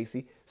Dwayne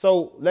Casey.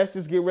 So let's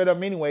just get rid of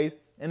him anyways.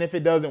 And if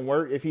it doesn't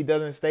work, if he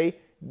doesn't stay,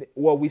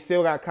 well, we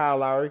still got Kyle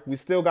Lowry. We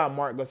still got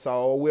Marc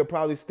Gasol. We'll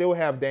probably still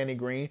have Danny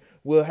Green.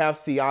 We'll have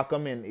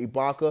Siakam and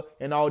Ibaka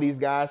and all these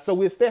guys. So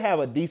we'll still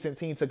have a decent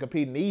team to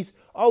compete in the East.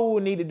 All we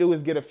will need to do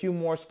is get a few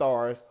more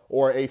stars,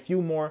 or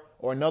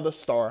another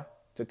star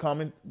to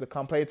come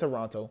play in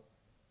Toronto.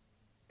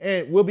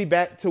 And we'll be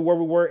back to where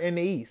we were in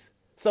the East.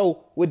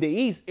 So with the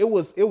East, it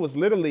was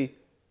literally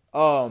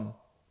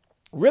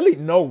really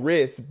no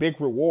risk,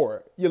 big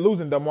reward. You're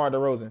losing DeMar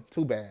DeRozan.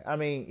 Too bad. I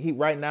mean,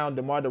 right now,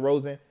 DeMar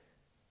DeRozan,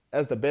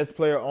 as the best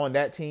player on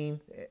that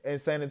team in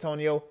San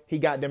Antonio, he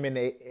got them in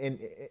the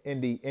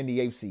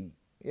 8th seed.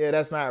 Yeah,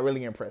 that's not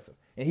really impressive.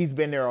 And he's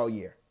been there all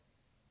year.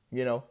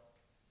 You know?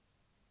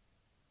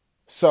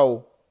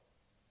 So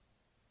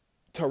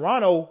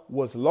Toronto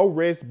was low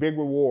risk, big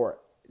reward.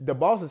 The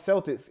Boston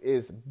Celtics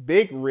is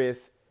big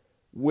risk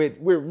with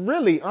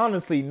really,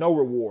 honestly, no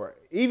reward.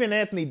 Even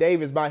Anthony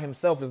Davis by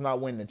himself is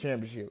not winning the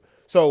championship.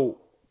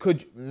 So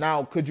could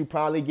you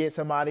probably get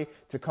somebody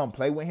to come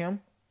play with him?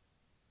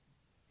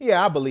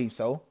 Yeah, I believe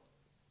so.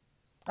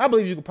 I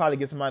believe you could probably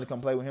get somebody to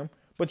come play with him,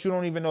 but you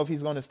don't even know if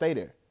he's going to stay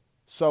there.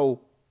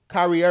 So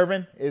Kyrie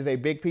Irving is a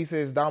big piece of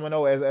his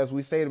domino, as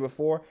we stated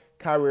before.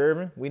 Kyrie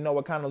Irving, we know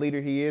what kind of leader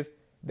he is.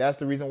 That's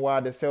the reason why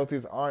the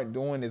Celtics aren't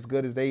doing as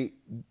good as they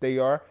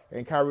are.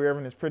 And Kyrie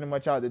Irving is pretty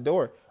much out the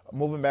door.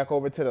 Moving back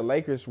over to the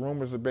Lakers,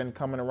 rumors have been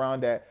coming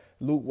around that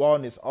Luke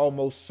Walton is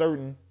almost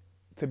certain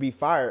to be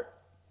fired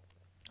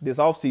this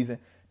offseason.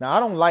 Now, I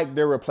don't like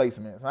their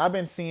replacements. I've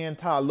been seeing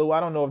Ty Lue.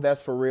 I don't know if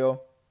that's for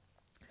real.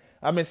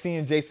 I've been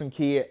seeing Jason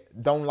Kidd.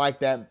 Don't like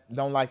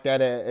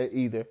that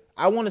either.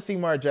 I want to see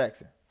Mark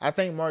Jackson. I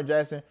think Mark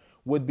Jackson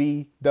would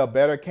be the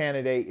better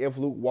candidate if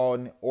Luke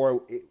Walton,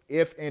 or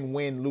if and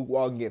when Luke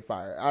Walton get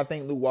fired. I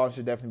think Luke Walton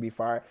should definitely be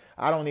fired.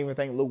 I don't even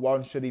think Luke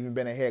Walton should even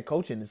been a head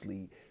coach in this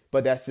league.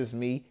 But that's just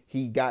me.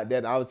 He got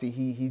that. Obviously,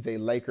 he's a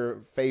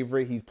Laker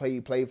favorite. He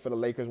played for the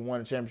Lakers,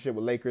 won a championship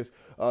with Lakers.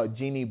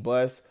 Jeannie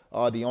Buss,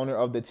 the owner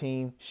of the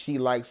team, she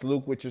likes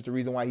Luke, which is the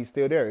reason why he's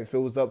still there. If it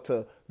was up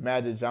to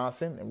Magic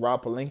Johnson and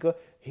Rob Pelinka,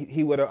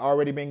 he would have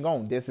already been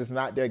gone. This is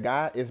not their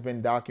guy. It's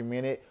been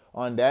documented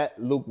on that.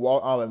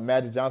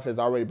 Magic Johnson has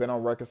already been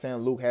on record saying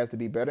Luke has to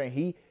be better, and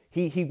he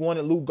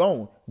wanted Luke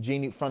gone.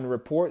 Jeannie, from the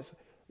reports,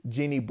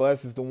 Jeannie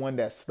Buss is the one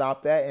that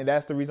stopped that, and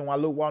that's the reason why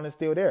Luke Walton is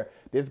still there.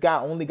 This guy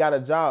only got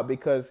a job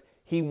because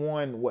he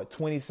won,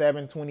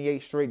 27,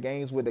 28 straight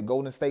games with the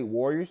Golden State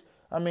Warriors?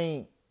 I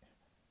mean,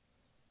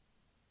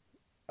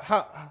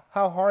 how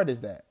hard is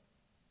that?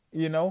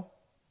 You know?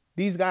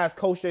 These guys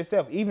coach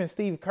themselves. Even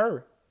Steve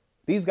Kerr.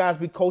 These guys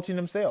be coaching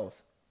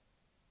themselves.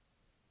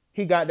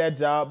 He got that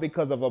job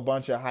because of a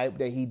bunch of hype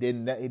that he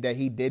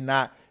did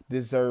not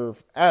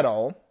deserve at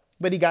all.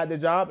 But he got the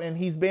job, and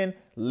he's been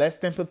less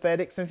than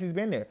pathetic since he's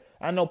been there.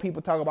 I know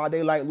people talk about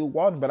they like Luke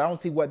Walton, but I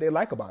don't see what they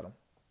like about him.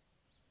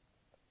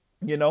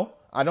 You know,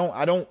 I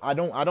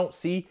don't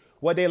see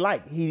what they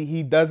like.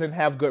 He doesn't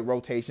have good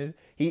rotations.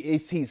 He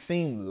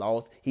seemed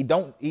lost. I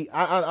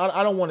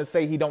don't want to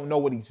say he don't know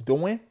what he's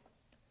doing,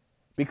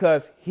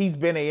 because he's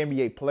been an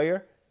NBA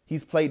player.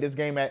 He's played this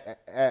game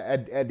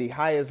at the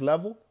highest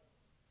level.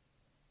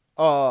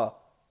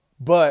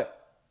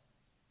 But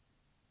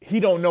he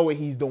don't know what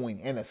he's doing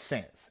in a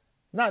sense.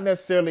 Not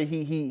necessarily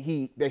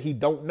that he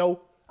don't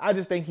know. I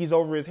just think he's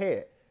over his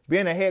head.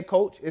 Being a head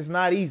coach is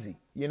not easy.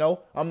 You know,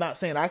 I'm not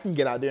saying I can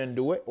get out there and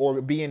do it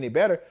or be any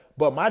better,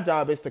 but my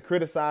job is to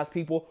criticize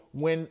people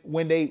when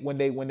they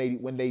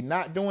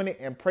not doing it,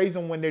 and praise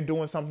them when they're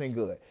doing something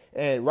good.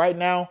 And right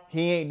now,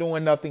 he ain't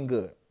doing nothing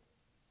good.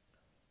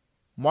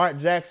 Mark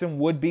Jackson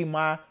would be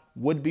my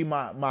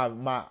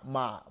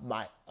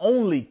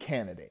only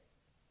candidate.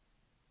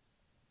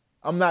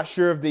 I'm not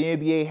sure if the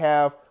NBA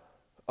have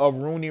a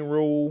Rooney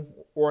Rule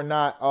or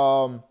not.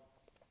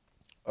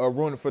 A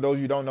Rooney, for those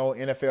you don't know,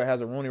 NFL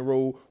has a Rooney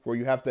Rule where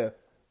you have to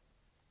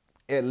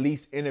at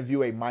least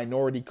interview a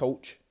minority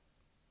coach.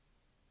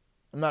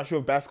 I'm not sure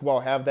if basketball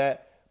have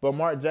that, but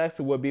Mark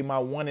Jackson would be my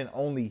one and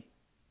only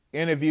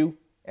interview,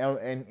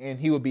 and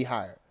he would be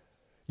hired.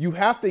 You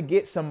have to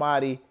get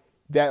somebody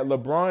that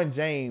LeBron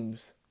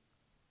James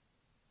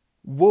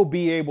will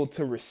be able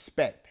to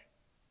respect.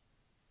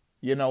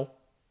 You know,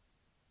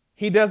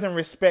 he doesn't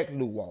respect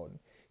Luke Walton.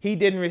 He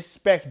didn't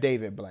respect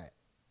David Blatt.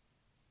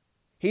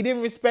 He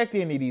didn't respect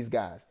any of these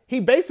guys. He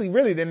basically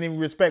really didn't even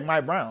respect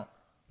Mike Brown.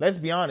 Let's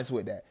be honest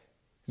with that.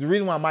 The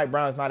reason why Mike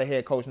Brown is not a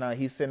head coach now,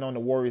 he's sitting on the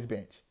Warriors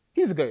bench.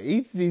 He's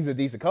a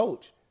decent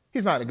coach.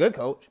 He's not a good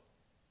coach.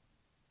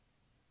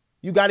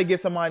 You got to get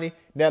somebody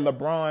that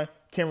LeBron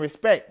can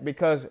respect,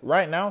 because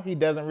right now he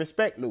doesn't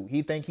respect Luke.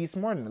 He thinks he's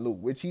smarter than Luke,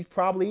 which he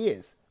probably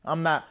is.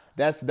 I'm not.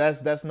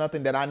 That's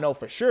nothing that I know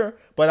for sure.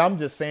 But I'm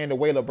just saying the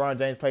way LeBron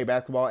James played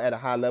basketball at a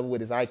high level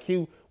with his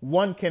IQ,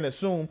 one can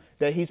assume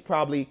that he's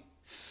probably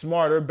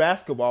smarter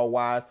basketball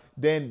wise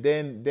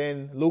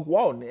than Luke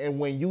Walton. And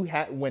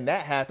when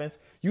that happens,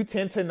 you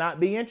tend to not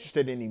be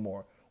interested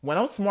anymore. When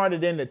I'm smarter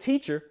than the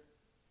teacher,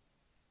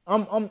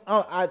 you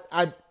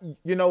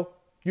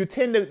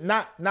tend to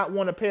not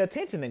want to pay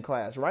attention in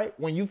class, right?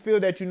 When you feel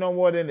that you know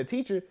more than the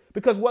teacher,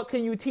 because what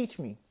can you teach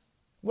me?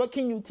 What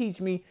can you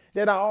teach me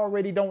that I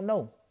already don't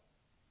know?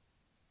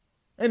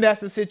 And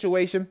that's the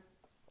situation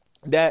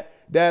that's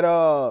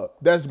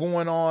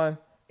going on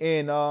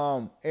in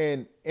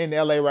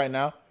LA right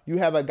now. You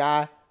have a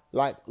guy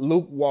like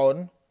Luke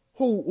Walton,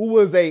 who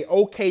was a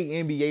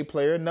okay NBA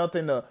player,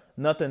 nothing to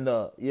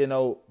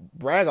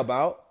brag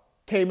about.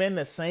 Came in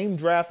the same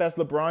draft as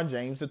LeBron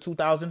James, the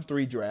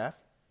 2003 draft,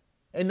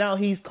 and now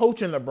he's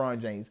coaching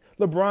LeBron James.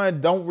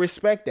 LeBron don't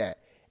respect that,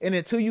 and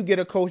until you get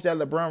a coach that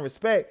LeBron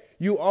respect,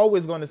 you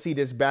always going to see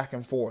this back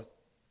and forth.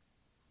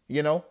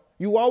 You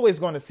always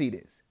going to see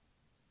this.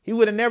 He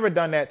would have never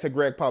done that to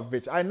Greg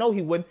Popovich. I know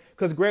he wouldn't,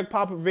 because Greg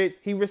Popovich,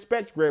 he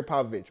respects Greg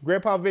Popovich.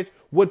 Greg Popovich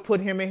would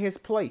put him in his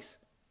place.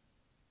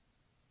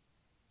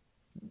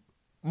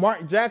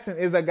 Mark Jackson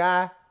is a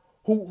guy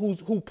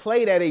who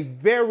played at a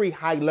very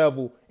high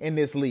level in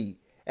this league.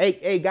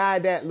 A guy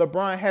that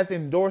LeBron has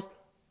endorsed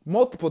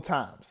multiple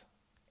times.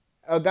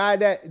 A guy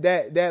that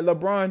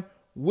LeBron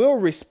will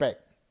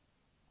respect.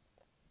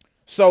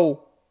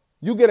 So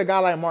you get a guy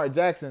like Mark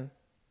Jackson,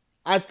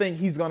 I think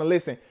he's gonna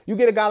listen. You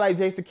get a guy like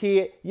Jason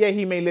Kidd, yeah,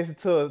 he may listen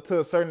to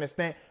a certain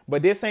extent,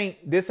 but this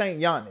ain't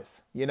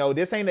Giannis.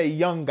 This ain't a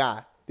young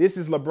guy. This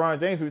is LeBron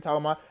James we're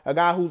talking about, a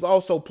guy who's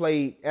also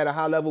played at a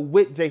high level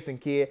with Jason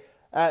Kidd.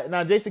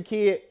 Now Jason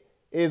Kidd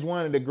is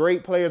one of the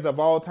great players of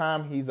all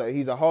time. He's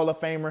a Hall of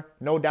Famer,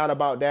 no doubt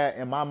about that.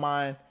 In my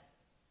mind,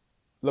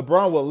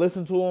 LeBron will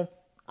listen to him.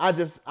 I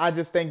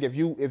just think if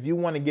you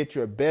want to get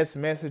your best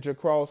message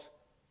across,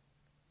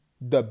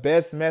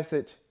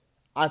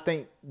 I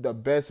think the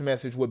best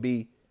message would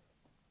be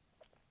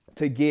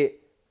to get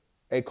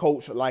a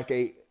coach like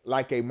a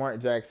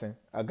Mark Jackson,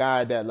 a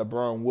guy that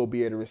LeBron will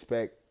be able to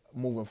respect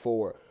moving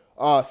forward.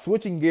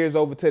 Switching gears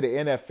over to the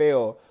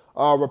NFL,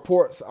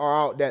 reports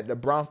are out that the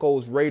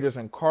Broncos, Raiders,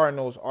 and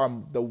Cardinals are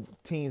the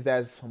teams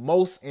that's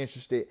most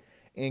interested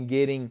in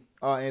getting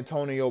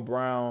Antonio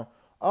Brown.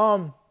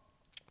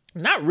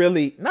 Not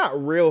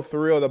real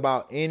thrilled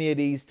about any of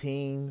these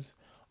teams.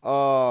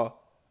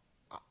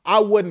 I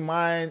wouldn't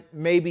mind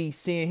maybe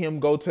seeing him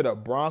go to the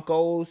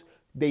Broncos.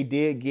 They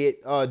did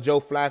get Joe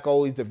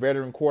Flacco. He's the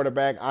veteran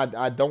quarterback.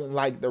 I don't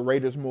like the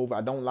Raiders move. I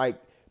don't like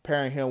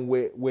pairing him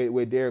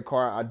with Derek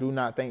Carr. I do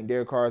not think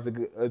Derek Carr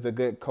is a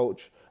good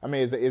coach. I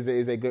mean,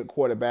 is a good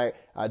quarterback.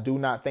 I do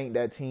not think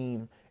that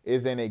team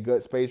is in a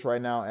good space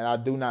right now, and I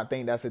do not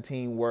think that's a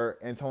team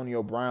where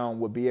Antonio Brown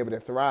would be able to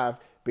thrive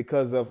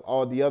because of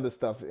all the other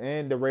stuff.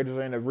 And the Raiders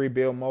are in a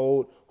rebuild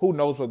mode. Who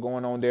knows what's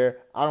going on there?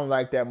 I don't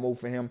like that move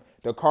for him.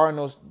 The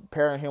Cardinals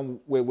pairing him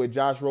with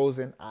Josh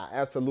Rosen, I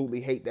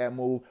absolutely hate that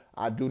move.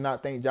 I do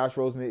not think Josh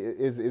Rosen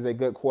is a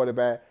good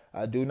quarterback.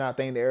 I do not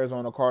think the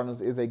Arizona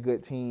Cardinals is a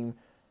good team.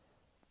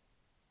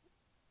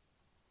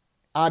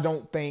 I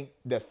don't think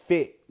the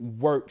fit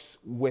works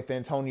with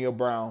Antonio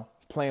Brown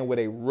playing with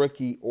a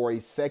rookie or a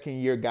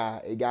second-year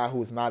guy, a guy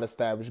who is not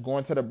established.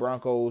 Going to the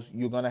Broncos,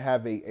 you're going to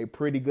have a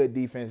pretty good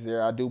defense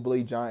there. I do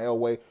believe John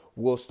Elway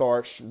will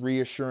start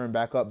reassuring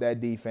back up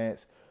that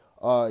defense.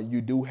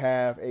 You do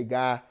have a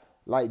guy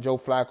like Joe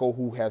Flacco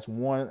who has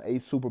won a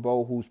Super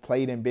Bowl, who's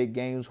played in big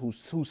games, who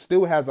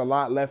still has a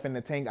lot left in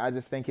the tank. I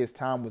just think his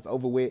time was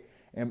over with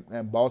in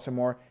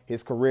Baltimore.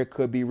 His career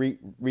could be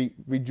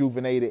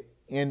rejuvenated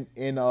in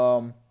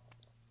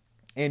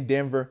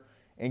Denver.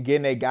 And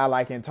getting a guy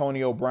like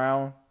Antonio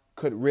Brown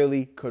could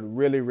really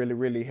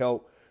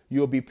help.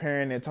 You'll be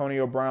pairing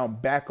Antonio Brown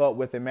back up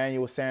with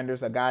Emmanuel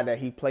Sanders, a guy that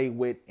he played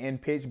with in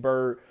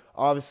Pittsburgh.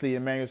 Obviously,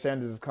 Emmanuel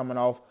Sanders is coming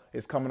off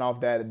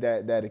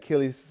that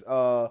Achilles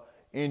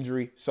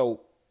injury,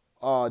 so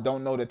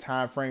don't know the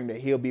time frame that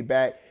he'll be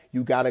back.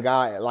 You got a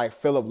guy like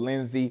Philip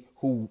Lindsay,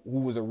 who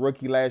was a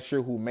rookie last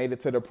year, who made it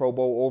to the Pro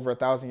Bowl, over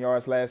 1,000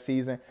 yards last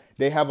season.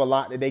 They have a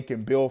lot that they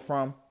can build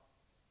from.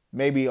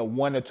 Maybe a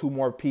one or two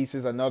more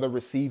pieces, another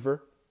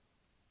receiver,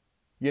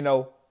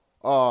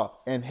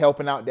 and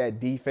helping out that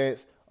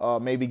defense.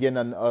 Maybe getting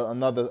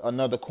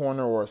another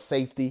corner or a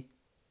safety,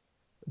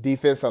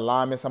 defensive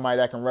lineman, somebody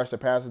that can rush the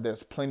passer.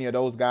 There's plenty of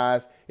those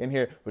guys in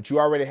here. But you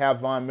already have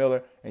Von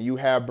Miller and you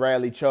have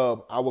Bradley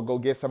Chubb. I would go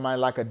get somebody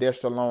like a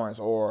Dexter Lawrence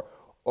or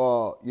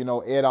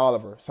Ed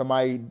Oliver,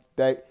 somebody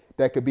that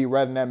could be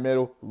right in that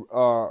middle.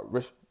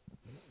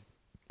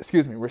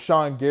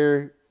 Rashawn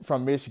Gary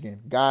from Michigan,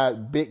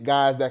 big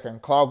guys that can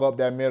clog up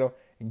that middle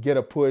and get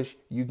a push.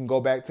 You can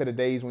go back to the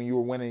days when you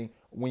were winning,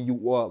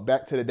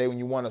 back to the day when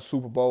you won a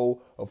Super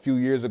Bowl a few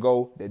years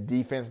ago. The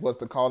defense was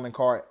the calling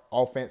card.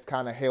 Offense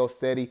kind of held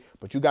steady.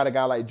 But you got a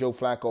guy like Joe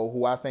Flacco,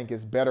 who I think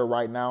is better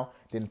right now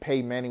than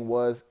Peyton Manning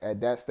was at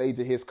that stage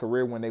of his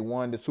career when they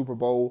won the Super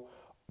Bowl.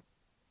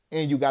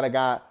 And you got a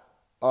guy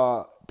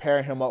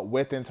pair him up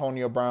with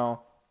Antonio Brown,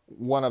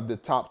 one of the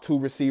top 2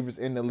 receivers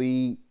in the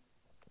league.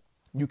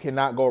 You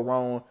cannot go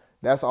wrong.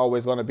 That's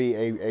always going to be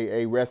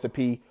a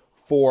recipe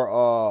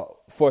for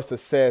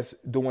success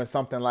doing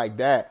something like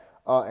that.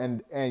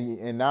 And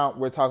now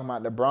we're talking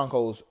about the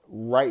Broncos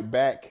right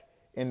back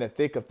in the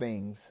thick of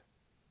things,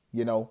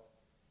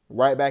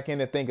 right back in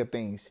the thick of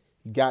things.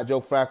 You got Joe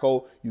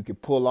Flacco. You can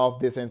pull off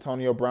this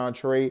Antonio Brown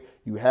trade.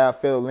 You have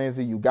Phil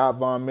Lindsay. You got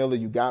Von Miller.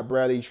 You got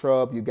Bradley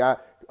Chubb. You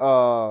got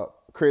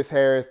Chris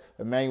Harris.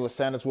 Emmanuel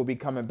Sanders will be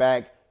coming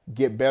back.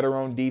 Get better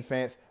on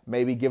defense.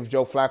 Maybe give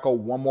Joe Flacco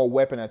one more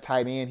weapon, a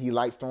tight end. He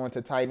likes throwing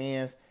to tight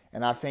ends.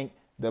 And I think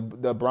the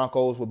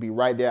Broncos will be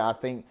right there. I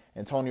think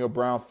Antonio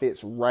Brown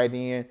fits right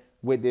in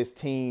with this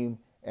team.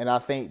 And I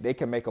think they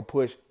can make a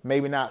push,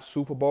 maybe not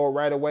Super Bowl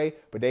right away,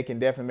 but they can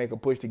definitely make a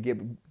push to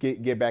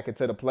get back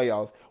into the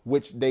playoffs,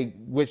 which they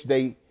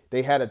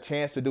had a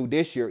chance to do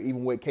this year,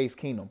 even with Case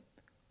Keenum.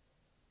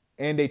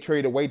 And they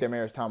traded away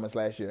Demaryius Thomas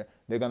last year.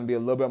 They're going to be a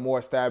little bit more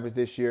established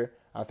this year.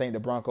 I think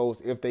the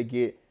Broncos, if they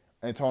get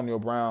Antonio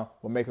Brown,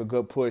 will make a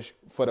good push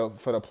for the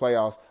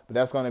playoffs. But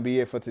that's going to be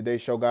it for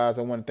today's show, guys.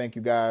 I want to thank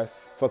you guys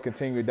for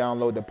continuing to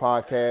download the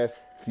podcast.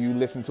 If you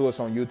listen to us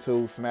on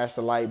YouTube, smash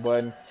the like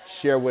button,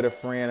 share with a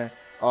friend.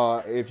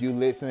 If you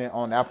listening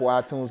on Apple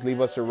iTunes,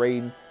 leave us a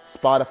rating.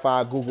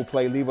 Spotify, Google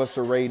Play, leave us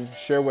a rating.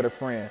 Share with a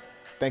friend.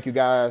 Thank you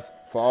guys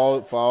for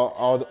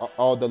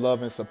all the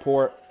love and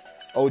support.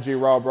 OG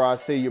Raw, bro, I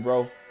see you,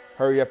 bro.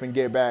 Hurry up and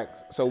get back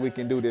so we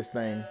can do this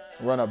thing.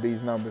 Run up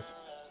these numbers.